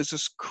 It was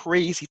just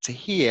crazy to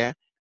hear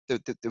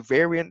the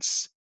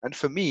variants. And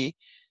for me,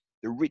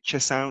 the richer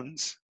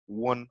sounds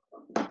won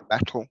the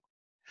battle.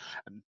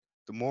 And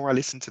the more I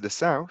listened to the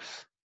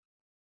South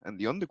and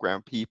the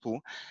underground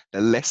people,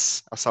 the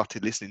less I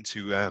started listening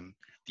to the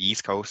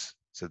East Coast.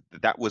 So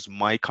that was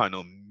my kind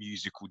of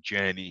musical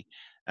journey,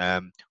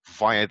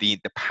 via the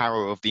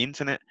power of the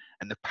internet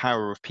and the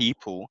power of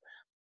people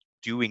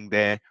doing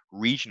their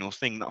regional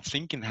thing, not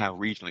thinking how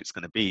regional it's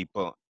going to be,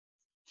 but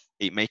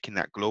it making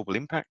that global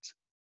impact.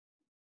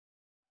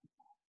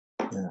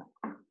 Yeah.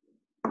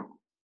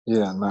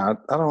 Yeah. Nah,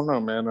 I don't know,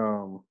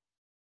 man.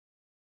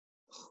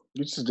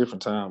 It's just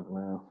different times,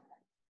 man.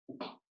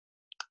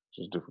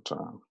 Just different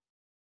time.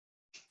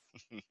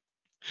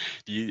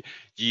 Do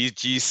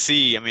you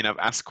see? I mean, I've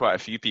asked quite a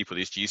few people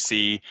this. Do you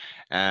see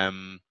a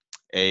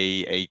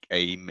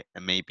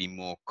maybe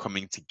more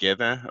coming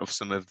together of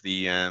some of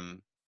the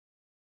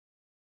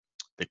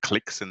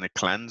cliques and the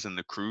clans and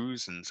the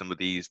crews and some of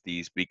these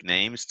big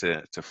names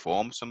to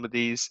form some of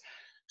these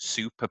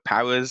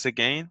superpowers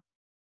again?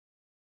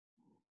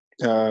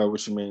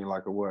 What you mean,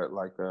 like a what?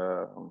 Like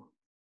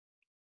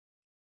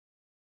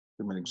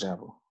give me an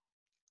example.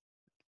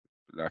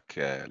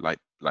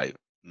 Like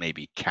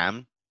maybe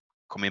Cam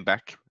coming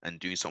back and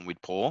doing something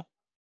with Paul.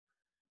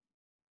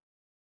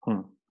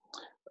 Hmm.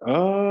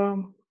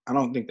 I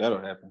don't think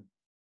that'll happen.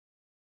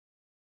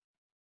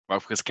 Well,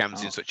 because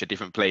Cam's in such a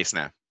different place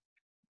now.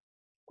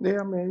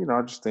 Yeah, I mean,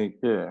 I just think,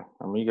 yeah.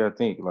 I mean, you gotta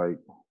think like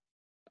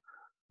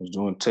he's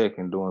doing tech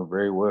and doing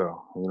very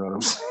well. You know what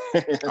I'm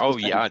saying? Oh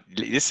yeah,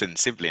 listen,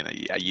 sibling,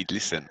 you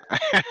listen.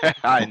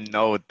 I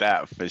know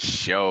that for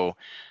sure.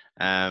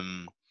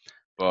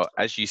 But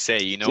as you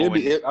say,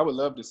 I would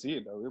love to see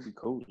it though. It'd be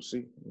cool to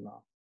see.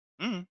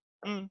 Mm,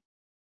 mm.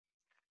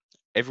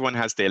 Everyone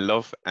has their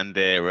love and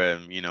their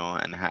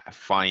and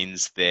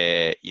finds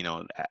their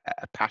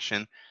a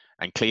passion,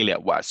 and clearly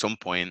at some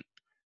point,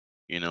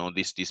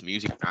 this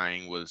music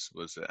pairing was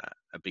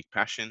a big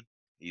passion.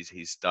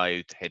 He's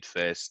dived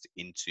headfirst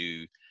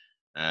into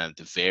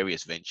the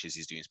various ventures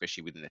he's doing,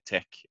 especially within the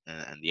tech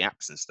and the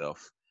apps and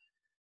stuff.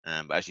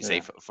 But as you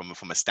say, from a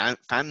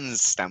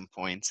fan's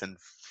standpoint, and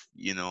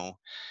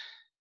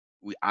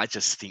I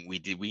just think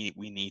we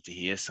need to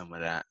hear some of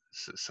that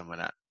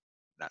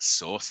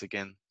source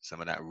again,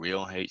 some of that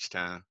real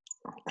H-Town.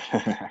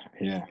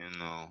 Yeah.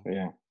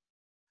 Yeah.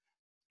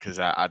 Because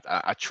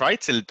I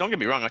tried to, don't get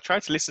me wrong, I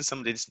tried to listen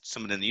to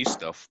some of the new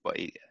stuff, but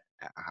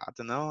I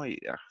don't know.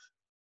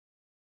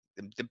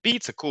 The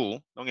beats are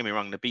cool. Don't get me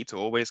wrong, the beats are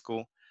always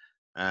cool.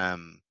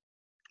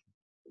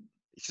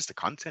 It's just the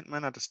content,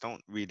 man. I just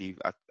don't really.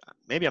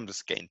 Maybe I'm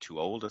just getting too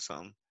old or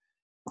something.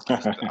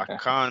 I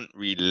can't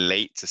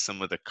relate to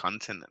some of the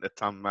content that they're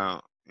talking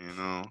about.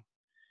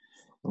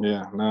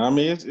 Yeah. No, I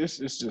mean it's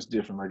just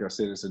different. Like I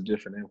said, it's a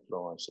different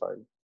influence. Like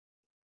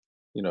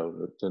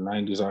the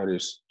 90s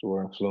artists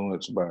were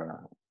influenced by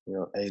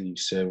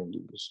 80s,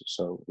 70s.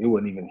 So it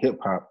wasn't even hip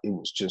hop. It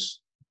was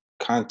just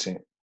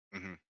content.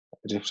 Mm-hmm.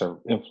 Different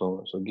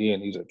influence.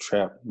 Again, these are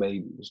trap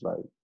babies.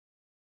 Like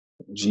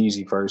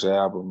Jeezy first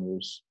album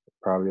is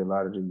probably a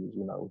lot of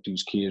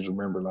these kids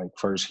remember like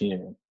first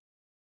hearing.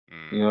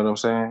 You know what I'm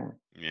saying?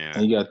 Yeah.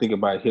 And you got to think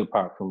about hip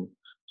hop so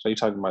you're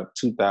talking about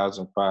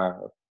 2005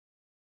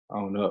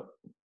 on up.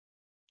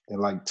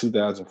 And like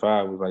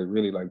 2005 was like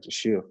really like the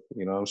shift.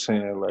 You know what I'm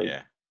saying? Like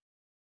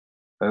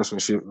that's when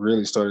shit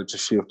really started to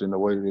shift in the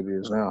way that it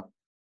is now.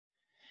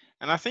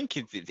 And I think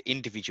the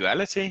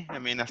individuality. I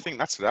mean, I think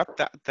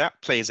that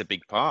plays a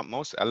big part.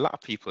 A lot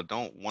of people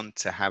don't want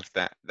to have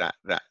that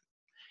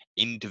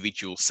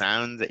individual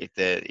sound.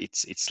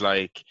 It's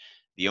like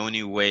the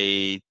only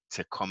way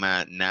to come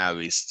out now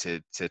is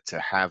to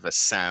have a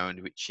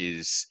sound which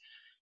is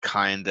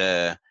kind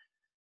of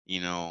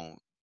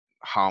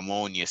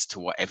harmonious to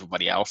what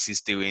everybody else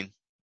is doing.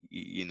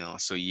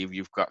 So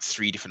you've got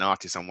three different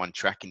artists on one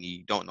track and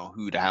you don't know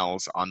who the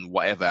hell's on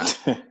whatever.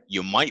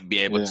 You might be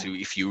able to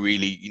if you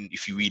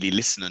really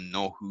listen and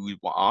know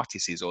what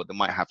artist is, or they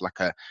might have like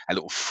a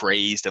little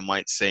phrase they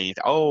might say,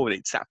 oh,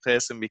 it's that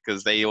person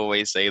because they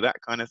always say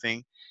that kind of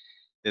thing.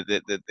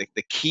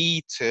 The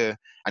key to,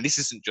 and this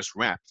isn't just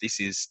rap, this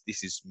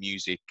is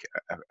music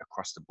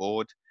across the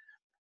board.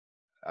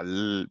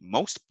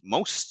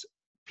 Most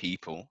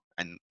people,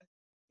 and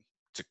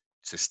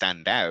to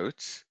stand out,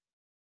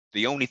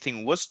 the only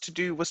thing was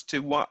to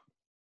what?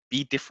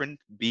 Be different,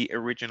 be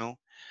original.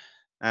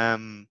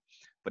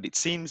 But it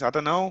seems, I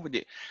don't know.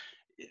 Do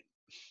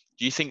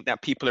you think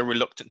that people are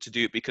reluctant to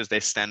do it because they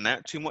stand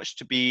out too much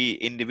to be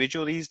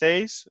individual these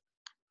days?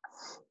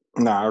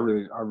 No, I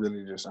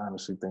really just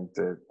honestly think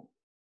that.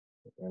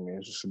 I mean,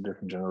 it's just a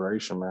different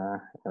generation,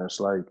 man. And it's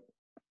like,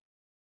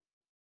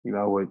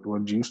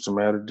 what used to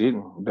matter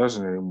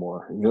doesn't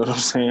anymore. You know what I'm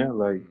saying?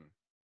 Like,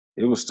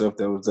 it was stuff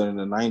that was done in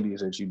the 90s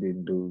that you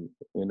didn't do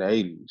in the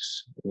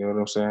 80s. You know what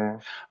I'm saying?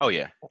 Oh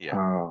yeah.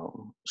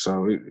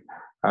 So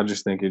I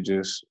just think it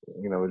just,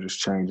 it just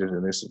changes,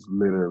 and this is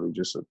literally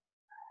just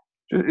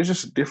it's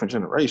just a different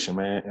generation,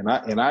 man.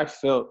 And I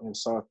felt and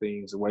saw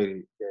things the way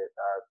that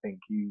I think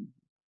you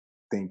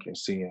think and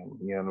see them.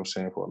 You know what I'm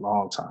saying, for a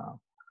long time.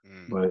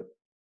 Mm. But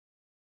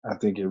I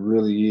think it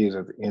really is,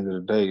 at the end of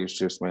the day, it's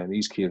just, man,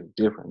 these kids are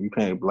different. You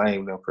can't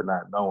blame them for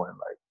not knowing.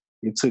 Like,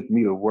 it took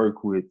me to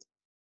work with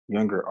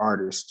younger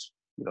artists,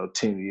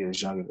 10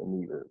 years younger than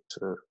me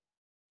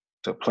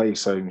to play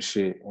certain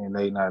shit and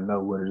they not know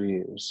what it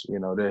is.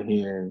 They're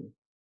hearing,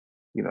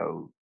 you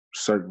know,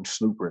 certain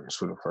Snoop records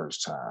for the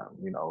first time,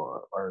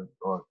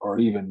 or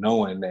even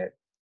knowing that,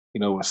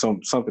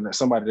 something that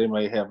somebody they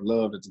may have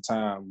loved at the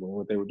time, when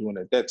what they were doing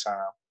at that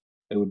time,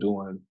 they were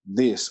doing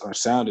this or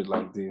sounded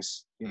like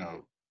this,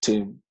 Mm.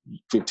 10,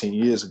 15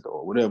 years ago,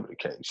 or whatever the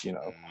case. Mm.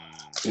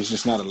 It's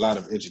just not a lot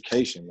of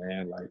education,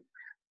 man. Like,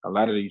 a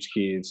lot of these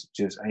kids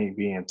just ain't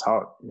being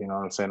taught, you know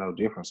what I'm saying, no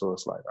different. So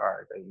it's like, all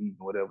right, they eating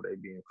whatever they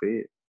being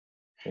fed.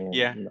 And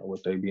Yeah,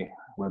 what they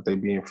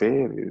being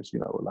fed is,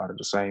 a lot of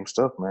the same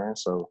stuff, man.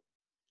 So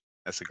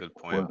That's a good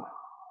point. well,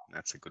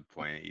 That's a good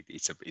point.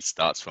 It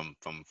starts from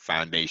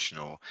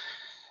foundational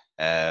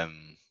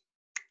um,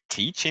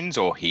 teachings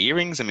or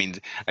hearings. I mean,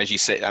 as you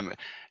said,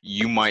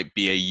 you might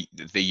be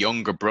the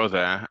younger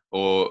brother,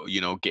 or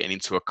getting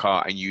into a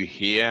car and you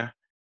hear,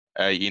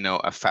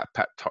 a Fat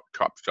Pat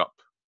Top Shop,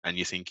 and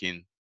you're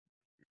thinking,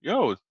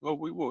 yo,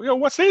 yo,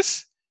 what's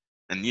this?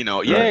 And yeah,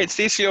 right. it's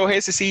this. Yo,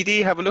 here's the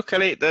CD. Have a look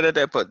at it. Da, da,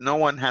 da. But no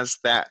one has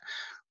that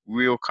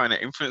real kind of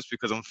influence,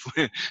 because I'm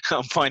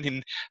I'm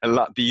finding a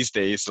lot these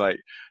days, like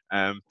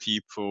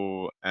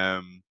people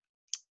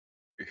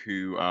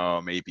who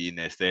are maybe in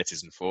their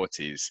 30s and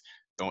 40s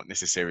don't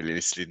necessarily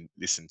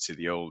listen to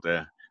the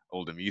older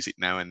music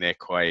now, and they're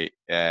quite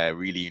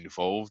really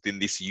involved in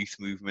this youth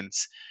movement,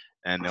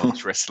 and they'll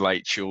dress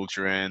like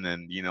children,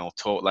 and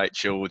talk like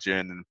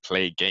children, and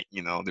play game,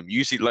 the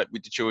music like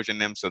with the children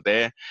them. So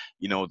their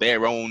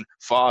own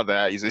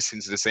father is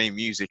listening to the same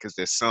music as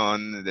their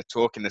son, and they're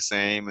talking the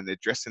same, and they're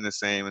dressing the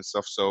same and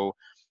stuff. So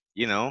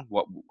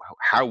what,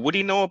 how would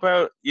he know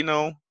about who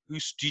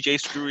DJ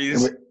Screw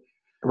is?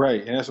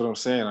 Right. And that's what I'm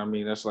saying. I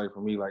mean, that's like,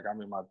 for me, like,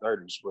 I'm in my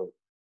 30s, but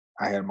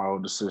I had my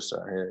older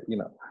sister. I had,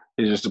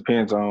 it just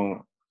depends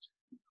on,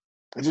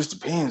 it just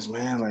depends,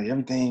 man. Like,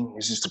 everything,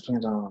 it just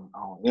depends on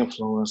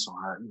influence, on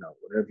how,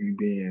 whatever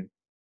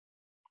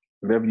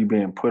you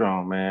being put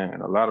on, man.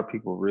 And a lot of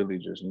people really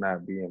just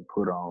not being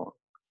put on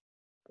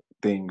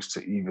things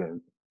to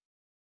even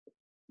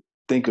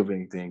think of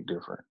anything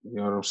different. You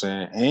know what I'm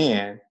saying?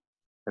 And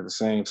at the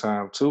same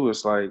time, too,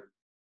 it's like,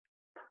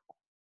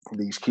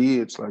 these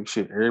kids, like,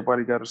 shit,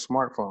 everybody got a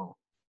smartphone.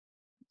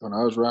 When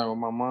I was riding with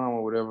my mom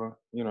or whatever,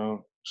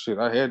 shit,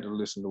 I had to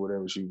listen to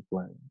whatever she was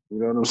playing. You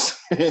know what I'm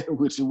saying?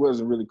 Which it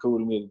wasn't really cool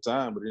to me at the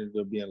time, but it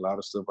ended up being a lot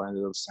of stuff I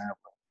ended up sampling.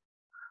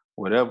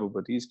 Whatever.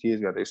 But these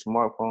kids got their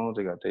smartphones,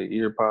 they got their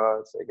ear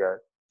pods, they got,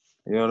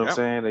 you know what I'm Yep.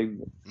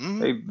 saying? Mm-hmm.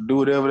 They do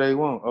whatever they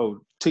want.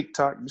 Oh,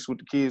 TikTok, this is what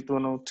the kids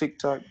doing on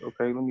TikTok.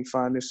 Okay, let me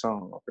find this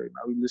song. Okay,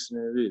 now we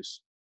listening to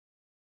this.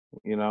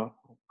 You know?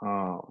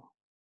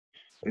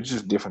 It's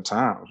just different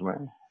times,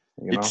 man.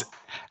 You It's know?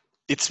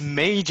 it's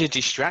major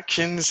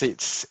distractions.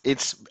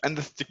 And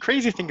the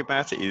crazy thing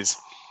about it is,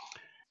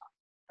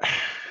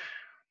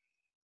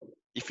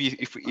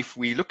 if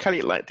we look at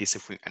it like this,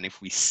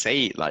 if we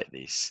say it like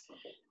this,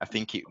 I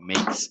think it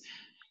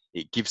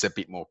gives a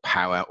bit more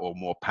power, or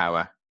more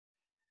power.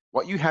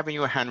 What you have in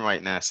your hand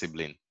right now,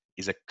 sibling,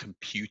 is a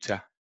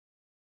computer.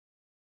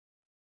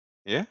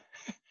 Yeah,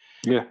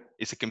 Yeah.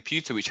 it's a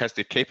computer which has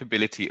the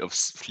capability of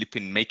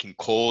making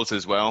calls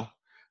as well,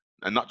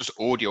 and not just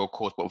audio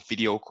calls, but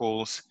video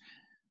calls.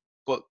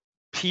 But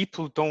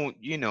people don't,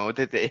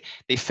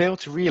 they fail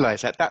to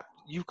realize that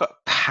you've got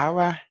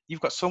power. You've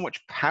got so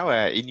much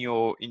power in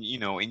your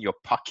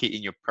pocket,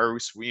 in your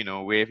purse,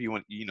 wherever you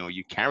want.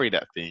 You carry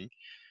that thing.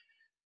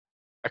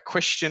 A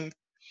question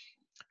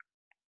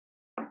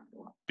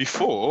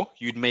before,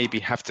 you'd maybe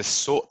have to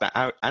sort that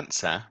out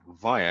answer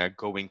via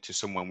going to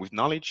someone with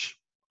knowledge.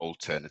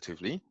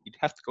 Alternatively, you'd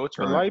have to go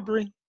to a Right.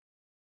 library.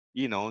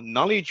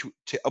 Knowledge,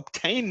 to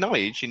obtain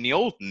knowledge in the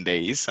olden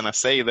days, and I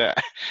say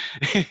that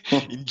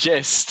in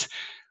jest,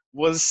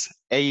 was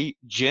a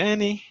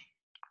journey.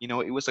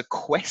 It was a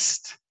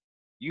quest.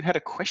 You had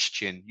a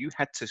question. You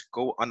had to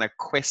go on a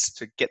quest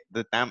to get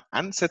the damn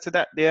answer to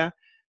that there.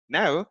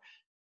 Now,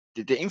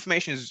 the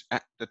information is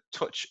at the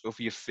touch of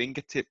your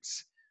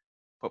fingertips,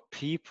 but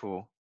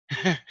people,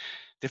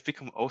 they've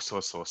become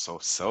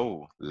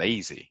so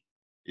lazy.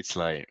 It's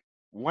like,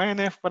 why on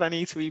earth would I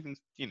need to even,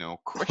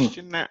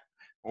 question that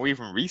or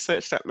even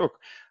research that? Look,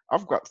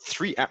 I've got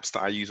 3 apps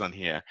that I use on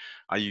here.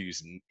 I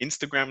use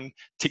Instagram,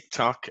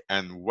 TikTok,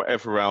 and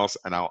whatever else,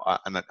 and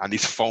and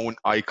this phone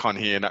icon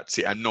here, and that's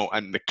it. And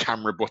the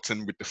camera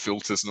button with the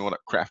filters and all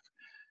that crap.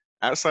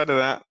 Outside of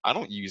that, I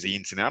don't use the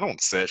internet. I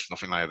don't search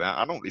nothing like that.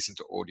 I don't listen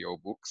to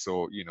audiobooks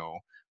or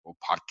or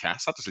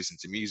podcasts. I just listen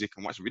to music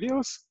and watch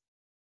videos.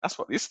 That's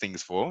what this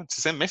thing's for,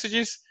 to send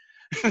messages.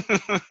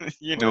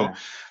 you know Yeah.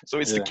 so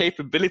it's the Yeah.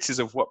 capabilities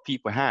of what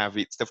people have.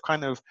 It's they've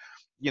kind of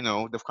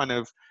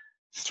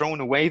thrown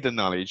away the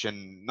knowledge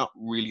and not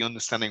really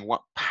understanding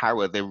what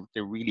power they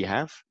really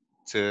have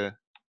to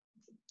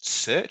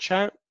search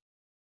out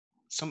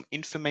some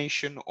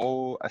information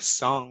or a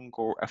song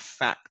or a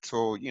fact,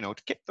 or to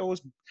get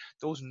those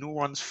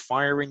neurons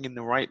firing in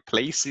the right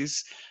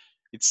places.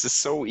 It's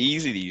just so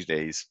easy these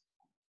days.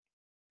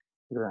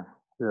 Yeah,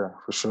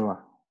 for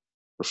sure.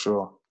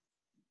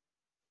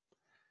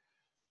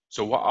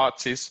 So what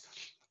artists,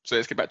 so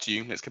let's get back to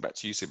you,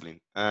 sibling.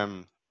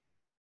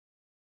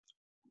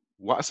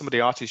 What are some of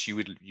the artists you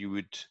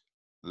would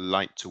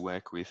like to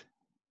work with?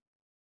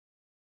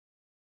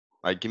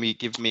 Like,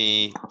 give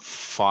me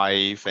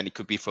 5, and it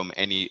could be from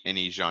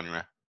any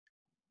genre.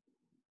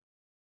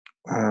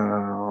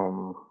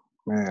 Man.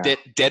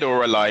 Dead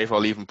or alive,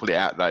 I'll even put it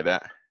out like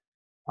that.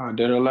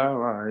 Dead or alive? All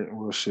right.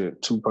 Well,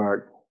 shit.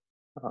 Tupac.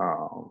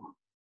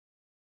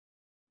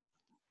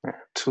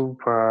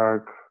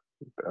 Tupac.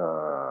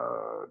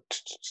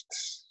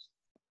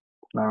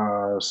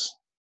 Nas.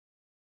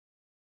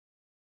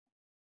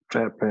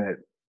 Fat Pat.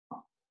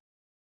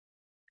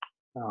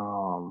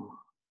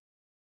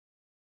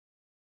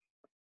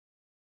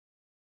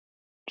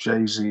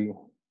 Jay-Z.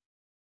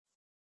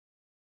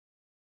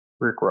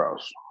 Rick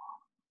Ross.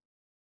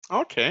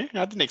 Okay,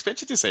 I didn't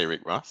expect you to say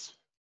Rick Ross.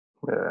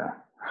 Yeah.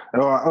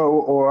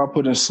 Or I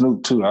put in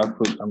Snoop too.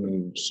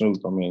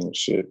 Snoop.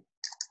 Shit.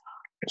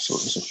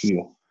 It's a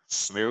few.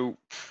 Snoop.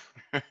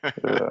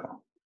 Yeah.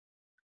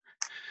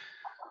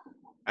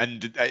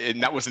 And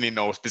that wasn't in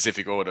no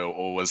specific order,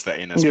 or was that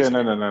in a specific?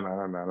 Yeah,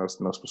 no. That's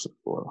no specific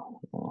order.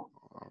 All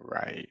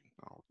right.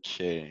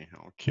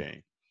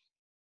 Okay.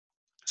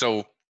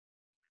 So,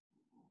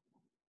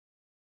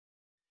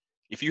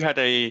 if you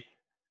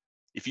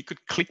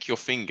could click your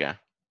finger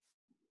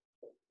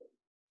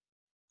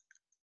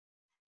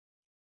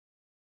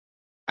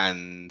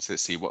and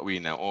let's see, what are we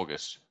in now?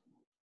 August.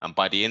 And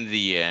by the end of the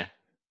year,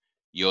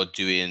 you're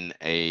doing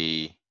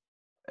a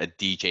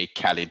DJ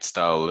Khaled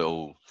style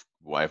little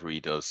whatever he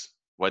does.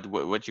 What do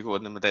you call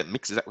them? That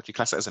mix? Is that what you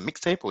class it as a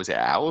mixtape, or is it an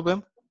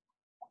album?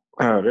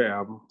 The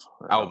album.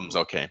 Albums,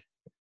 okay.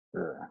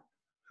 Yeah.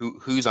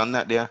 Who's on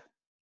that there?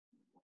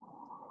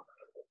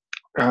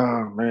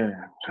 Oh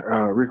man,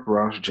 Rick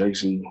Ross,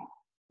 Jay-Z.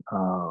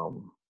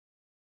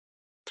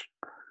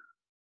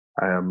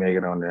 I have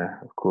Megan on there.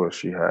 Of course,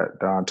 she had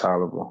Don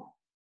Toliver.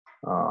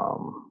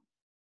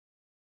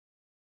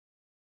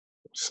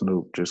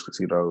 Snoop, just because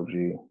he's the OG.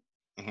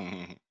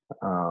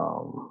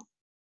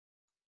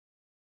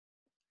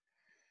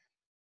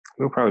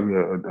 It'll probably be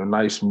a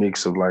nice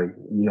mix of like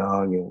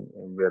young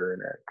and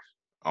veteran acts.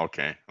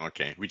 Okay.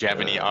 Would you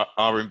have any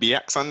R&B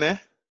acts on there?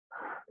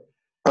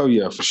 Oh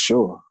yeah, for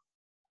sure.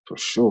 I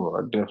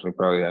definitely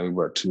probably have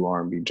about 2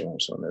 R&B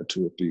joints on there,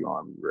 2 or 3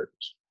 R&B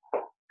records.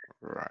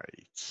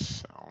 Right.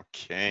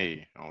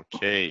 Okay.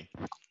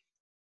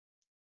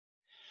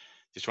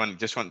 Just wanted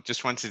to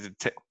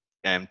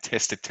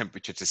test the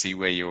temperature to see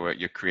where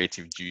your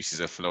creative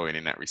juices are flowing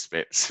in that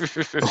respect.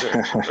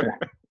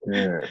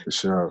 Yeah, for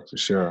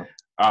sure.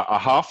 I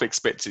half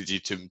expected you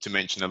to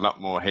mention a lot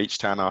more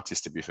H-Town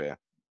artists, to be fair.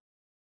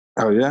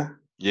 Oh yeah.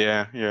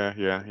 Yeah.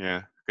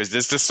 Because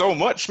there's so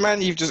much, man.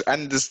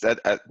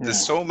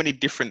 There's so many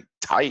different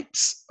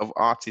types of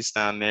artists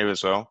down there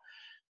as well,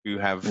 who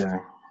have. Yeah.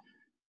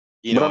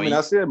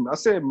 I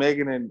said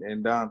Megan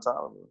and Don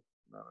Toliver.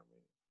 You know what I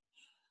mean?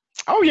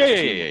 Oh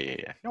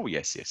yeah. Oh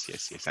yes.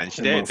 And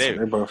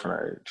they're both in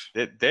age.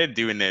 They're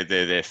doing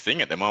their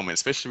thing at the moment,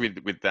 especially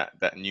with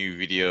that new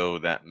video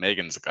that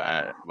Megan's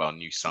got.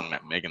 New song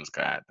that Megan's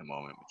got at the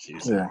moment, which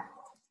is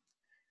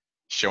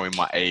showing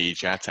my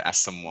age. I had to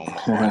ask someone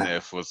what on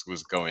earth was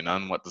going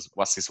on.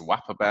 What's this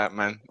WAP about,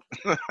 man?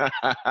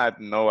 I had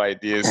no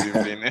idea.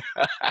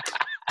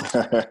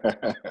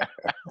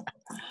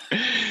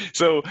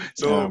 So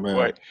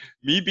right,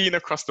 me being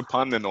across the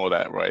pond and all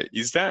that, right?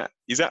 Is that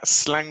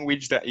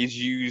slanguage that is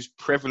used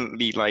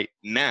prevalently like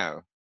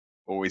now,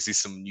 or is this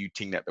some new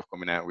thing that they're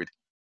coming out with?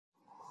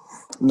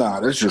 Nah,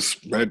 that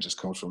just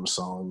comes from the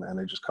song, man.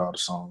 They just call the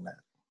song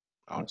that.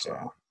 Okay.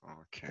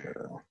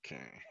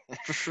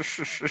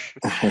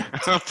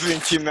 I'm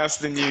thinking that's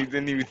the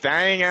new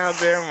thing out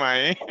there,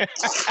 man.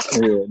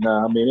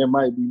 It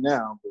might be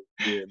now, but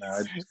it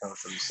just comes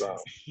from the song.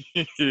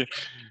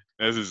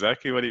 That's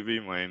exactly what it be,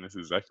 man. That's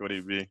exactly what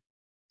it be.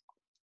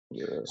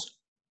 Yes.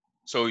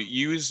 So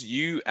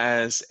you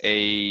as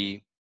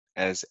a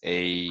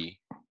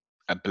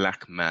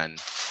black man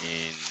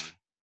in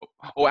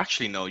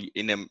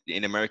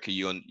America,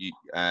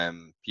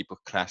 people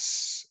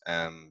class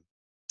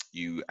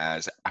you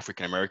as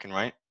African American,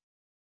 right?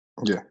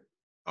 Yeah.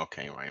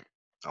 Okay, right.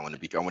 I want to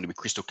be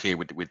crystal clear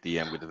with the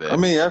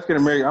African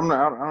American.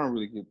 I don't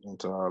really get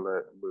into all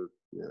that, but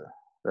yeah,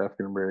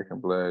 African American,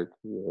 black.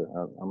 Yeah,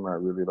 I'm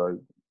not really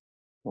like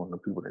one of the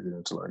people that get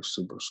into like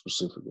super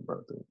specific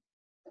about that.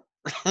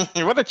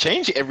 You want to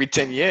change it every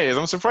 10 years.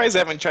 I'm surprised they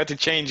haven't tried to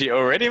change it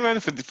already,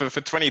 man. For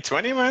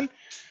 2020, man.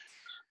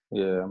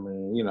 Yeah,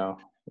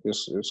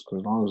 it's as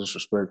long as it's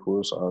respectful,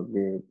 it's all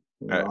good.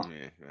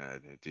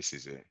 This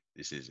is it.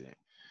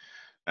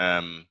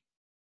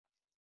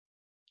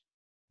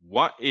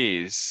 what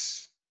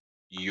is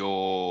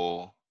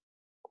your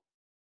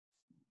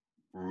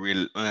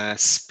real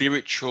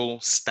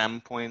spiritual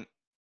standpoint?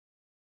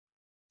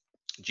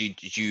 Do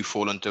you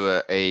fall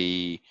under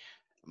a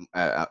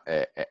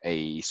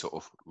sort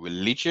of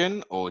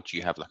religion, or do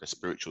you have like a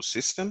spiritual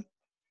system?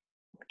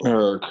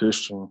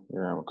 Christian.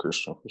 Yeah, I'm a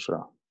Christian for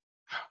sure.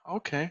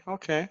 Okay.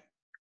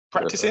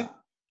 Practicing?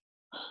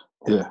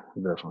 Yeah,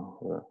 definitely.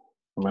 Yeah.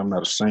 I mean, I'm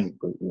not a saint,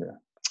 but yeah.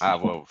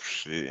 Well,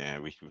 yeah,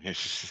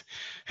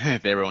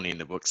 they're only in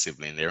the books,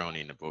 sibling. They're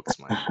only in the books,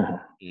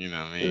 man. You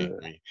know what I mean?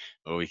 Yeah.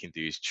 All we can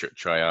do is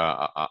try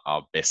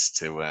our best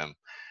to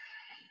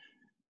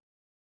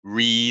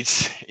read,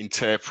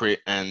 interpret,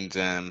 and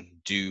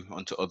do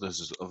unto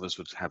others as others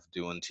would have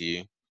do unto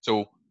you.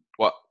 So,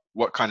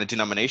 what kind of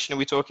denomination are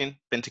we talking?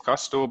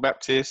 Pentecostal,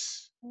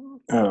 Baptist?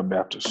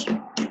 Baptist.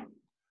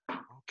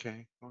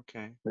 Okay.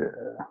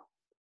 Yeah.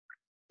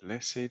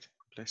 Blessed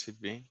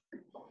be.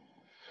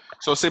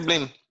 So,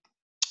 sibling,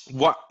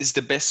 what is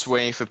the best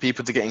way for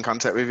people to get in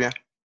contact with you?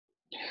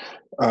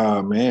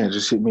 Man,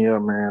 just hit me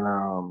up, man.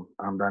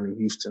 I'm Donnie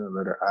Houston, the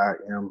letter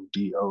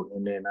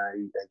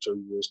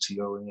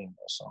IMDONNIEHOUSTON.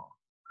 That's on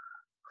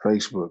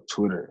Facebook,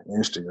 Twitter,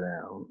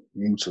 Instagram,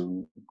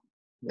 YouTube,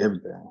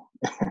 everything.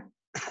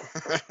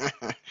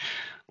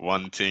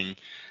 One thing,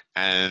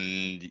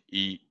 and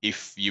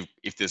if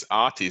there's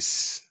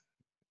artists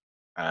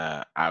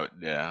out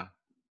there,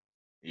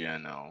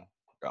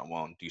 that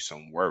want to do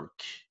some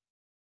work,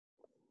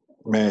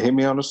 Man, hit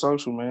me on the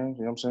social, man.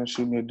 You know what I'm saying?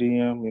 Shoot me a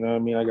DM. You know what I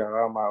mean? I got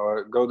all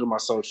my go to my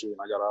social, and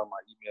I got all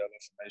my email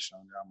information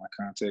on there, all my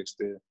contacts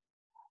there.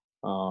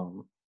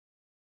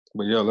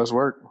 But yeah, let's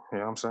work. You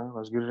know what I'm saying?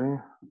 Let's get it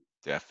in.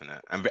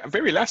 Definite. And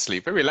very lastly,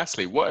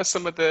 what are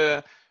some of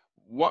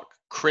what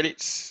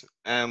credits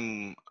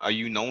are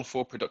you known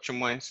for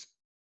production wise?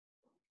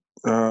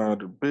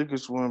 The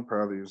biggest one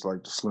probably is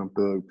like the Slim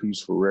Thug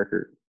Peaceful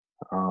record.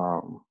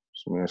 So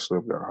me and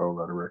Slim got a whole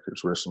lot of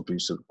records. Rest in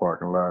peace to the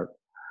parking lot.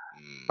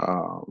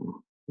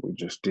 We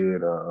just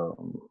did the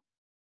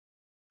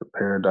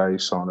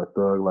Paradise on the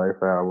Thug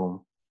Life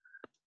album.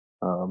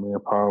 Me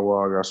and Paul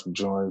Wall got some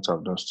joints.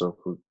 I've done stuff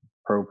with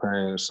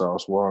Propane,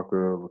 Sauce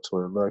Walker,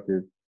 Latoya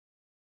Luckett.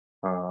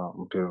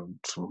 Did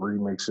some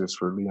remixes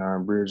for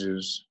Leon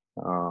Bridges.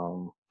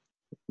 No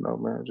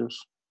man,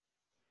 just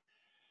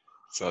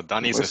so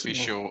Donnie's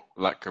official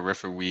like a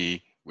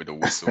referee with a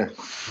whistle.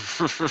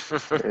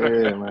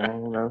 Yeah,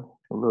 man, a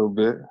little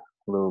bit.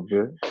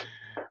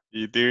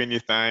 You're doing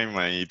your thing,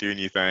 man. You're doing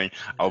your thing.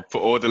 I'll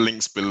put all the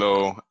links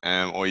below,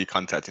 all your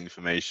contact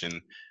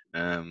information.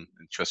 And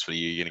trust for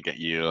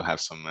you'll have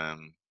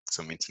some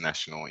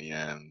international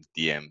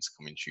DMs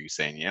coming through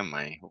saying, yeah,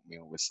 man, hook me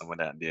up with some of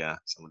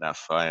that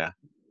fire.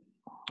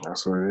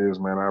 That's what it is,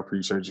 man. I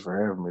appreciate you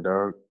for having me,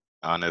 dog.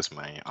 Honors,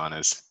 man.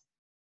 Honors.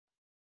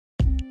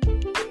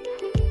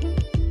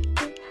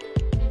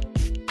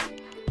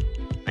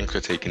 Thanks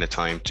for taking the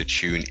time to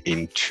tune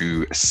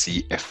into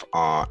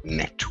CFR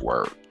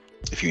Network.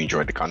 If you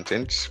enjoyed the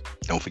content,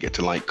 don't forget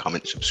to like,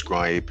 comment,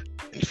 subscribe.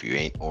 And if you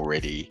ain't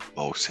already,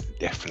 most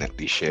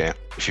definitely share.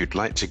 If you'd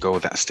like to go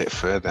that step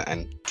further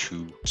and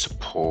to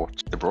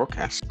support the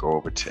broadcast, go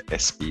over to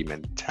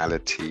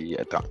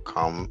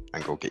sbmentality.com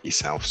and go get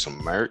yourself some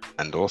merch.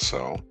 And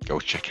also go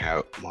check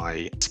out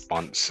my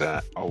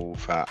sponsor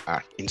over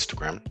at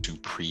Instagram,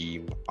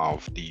 Supreme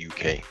of the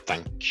UK.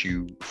 Thank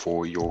you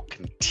for your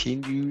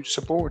continued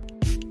support.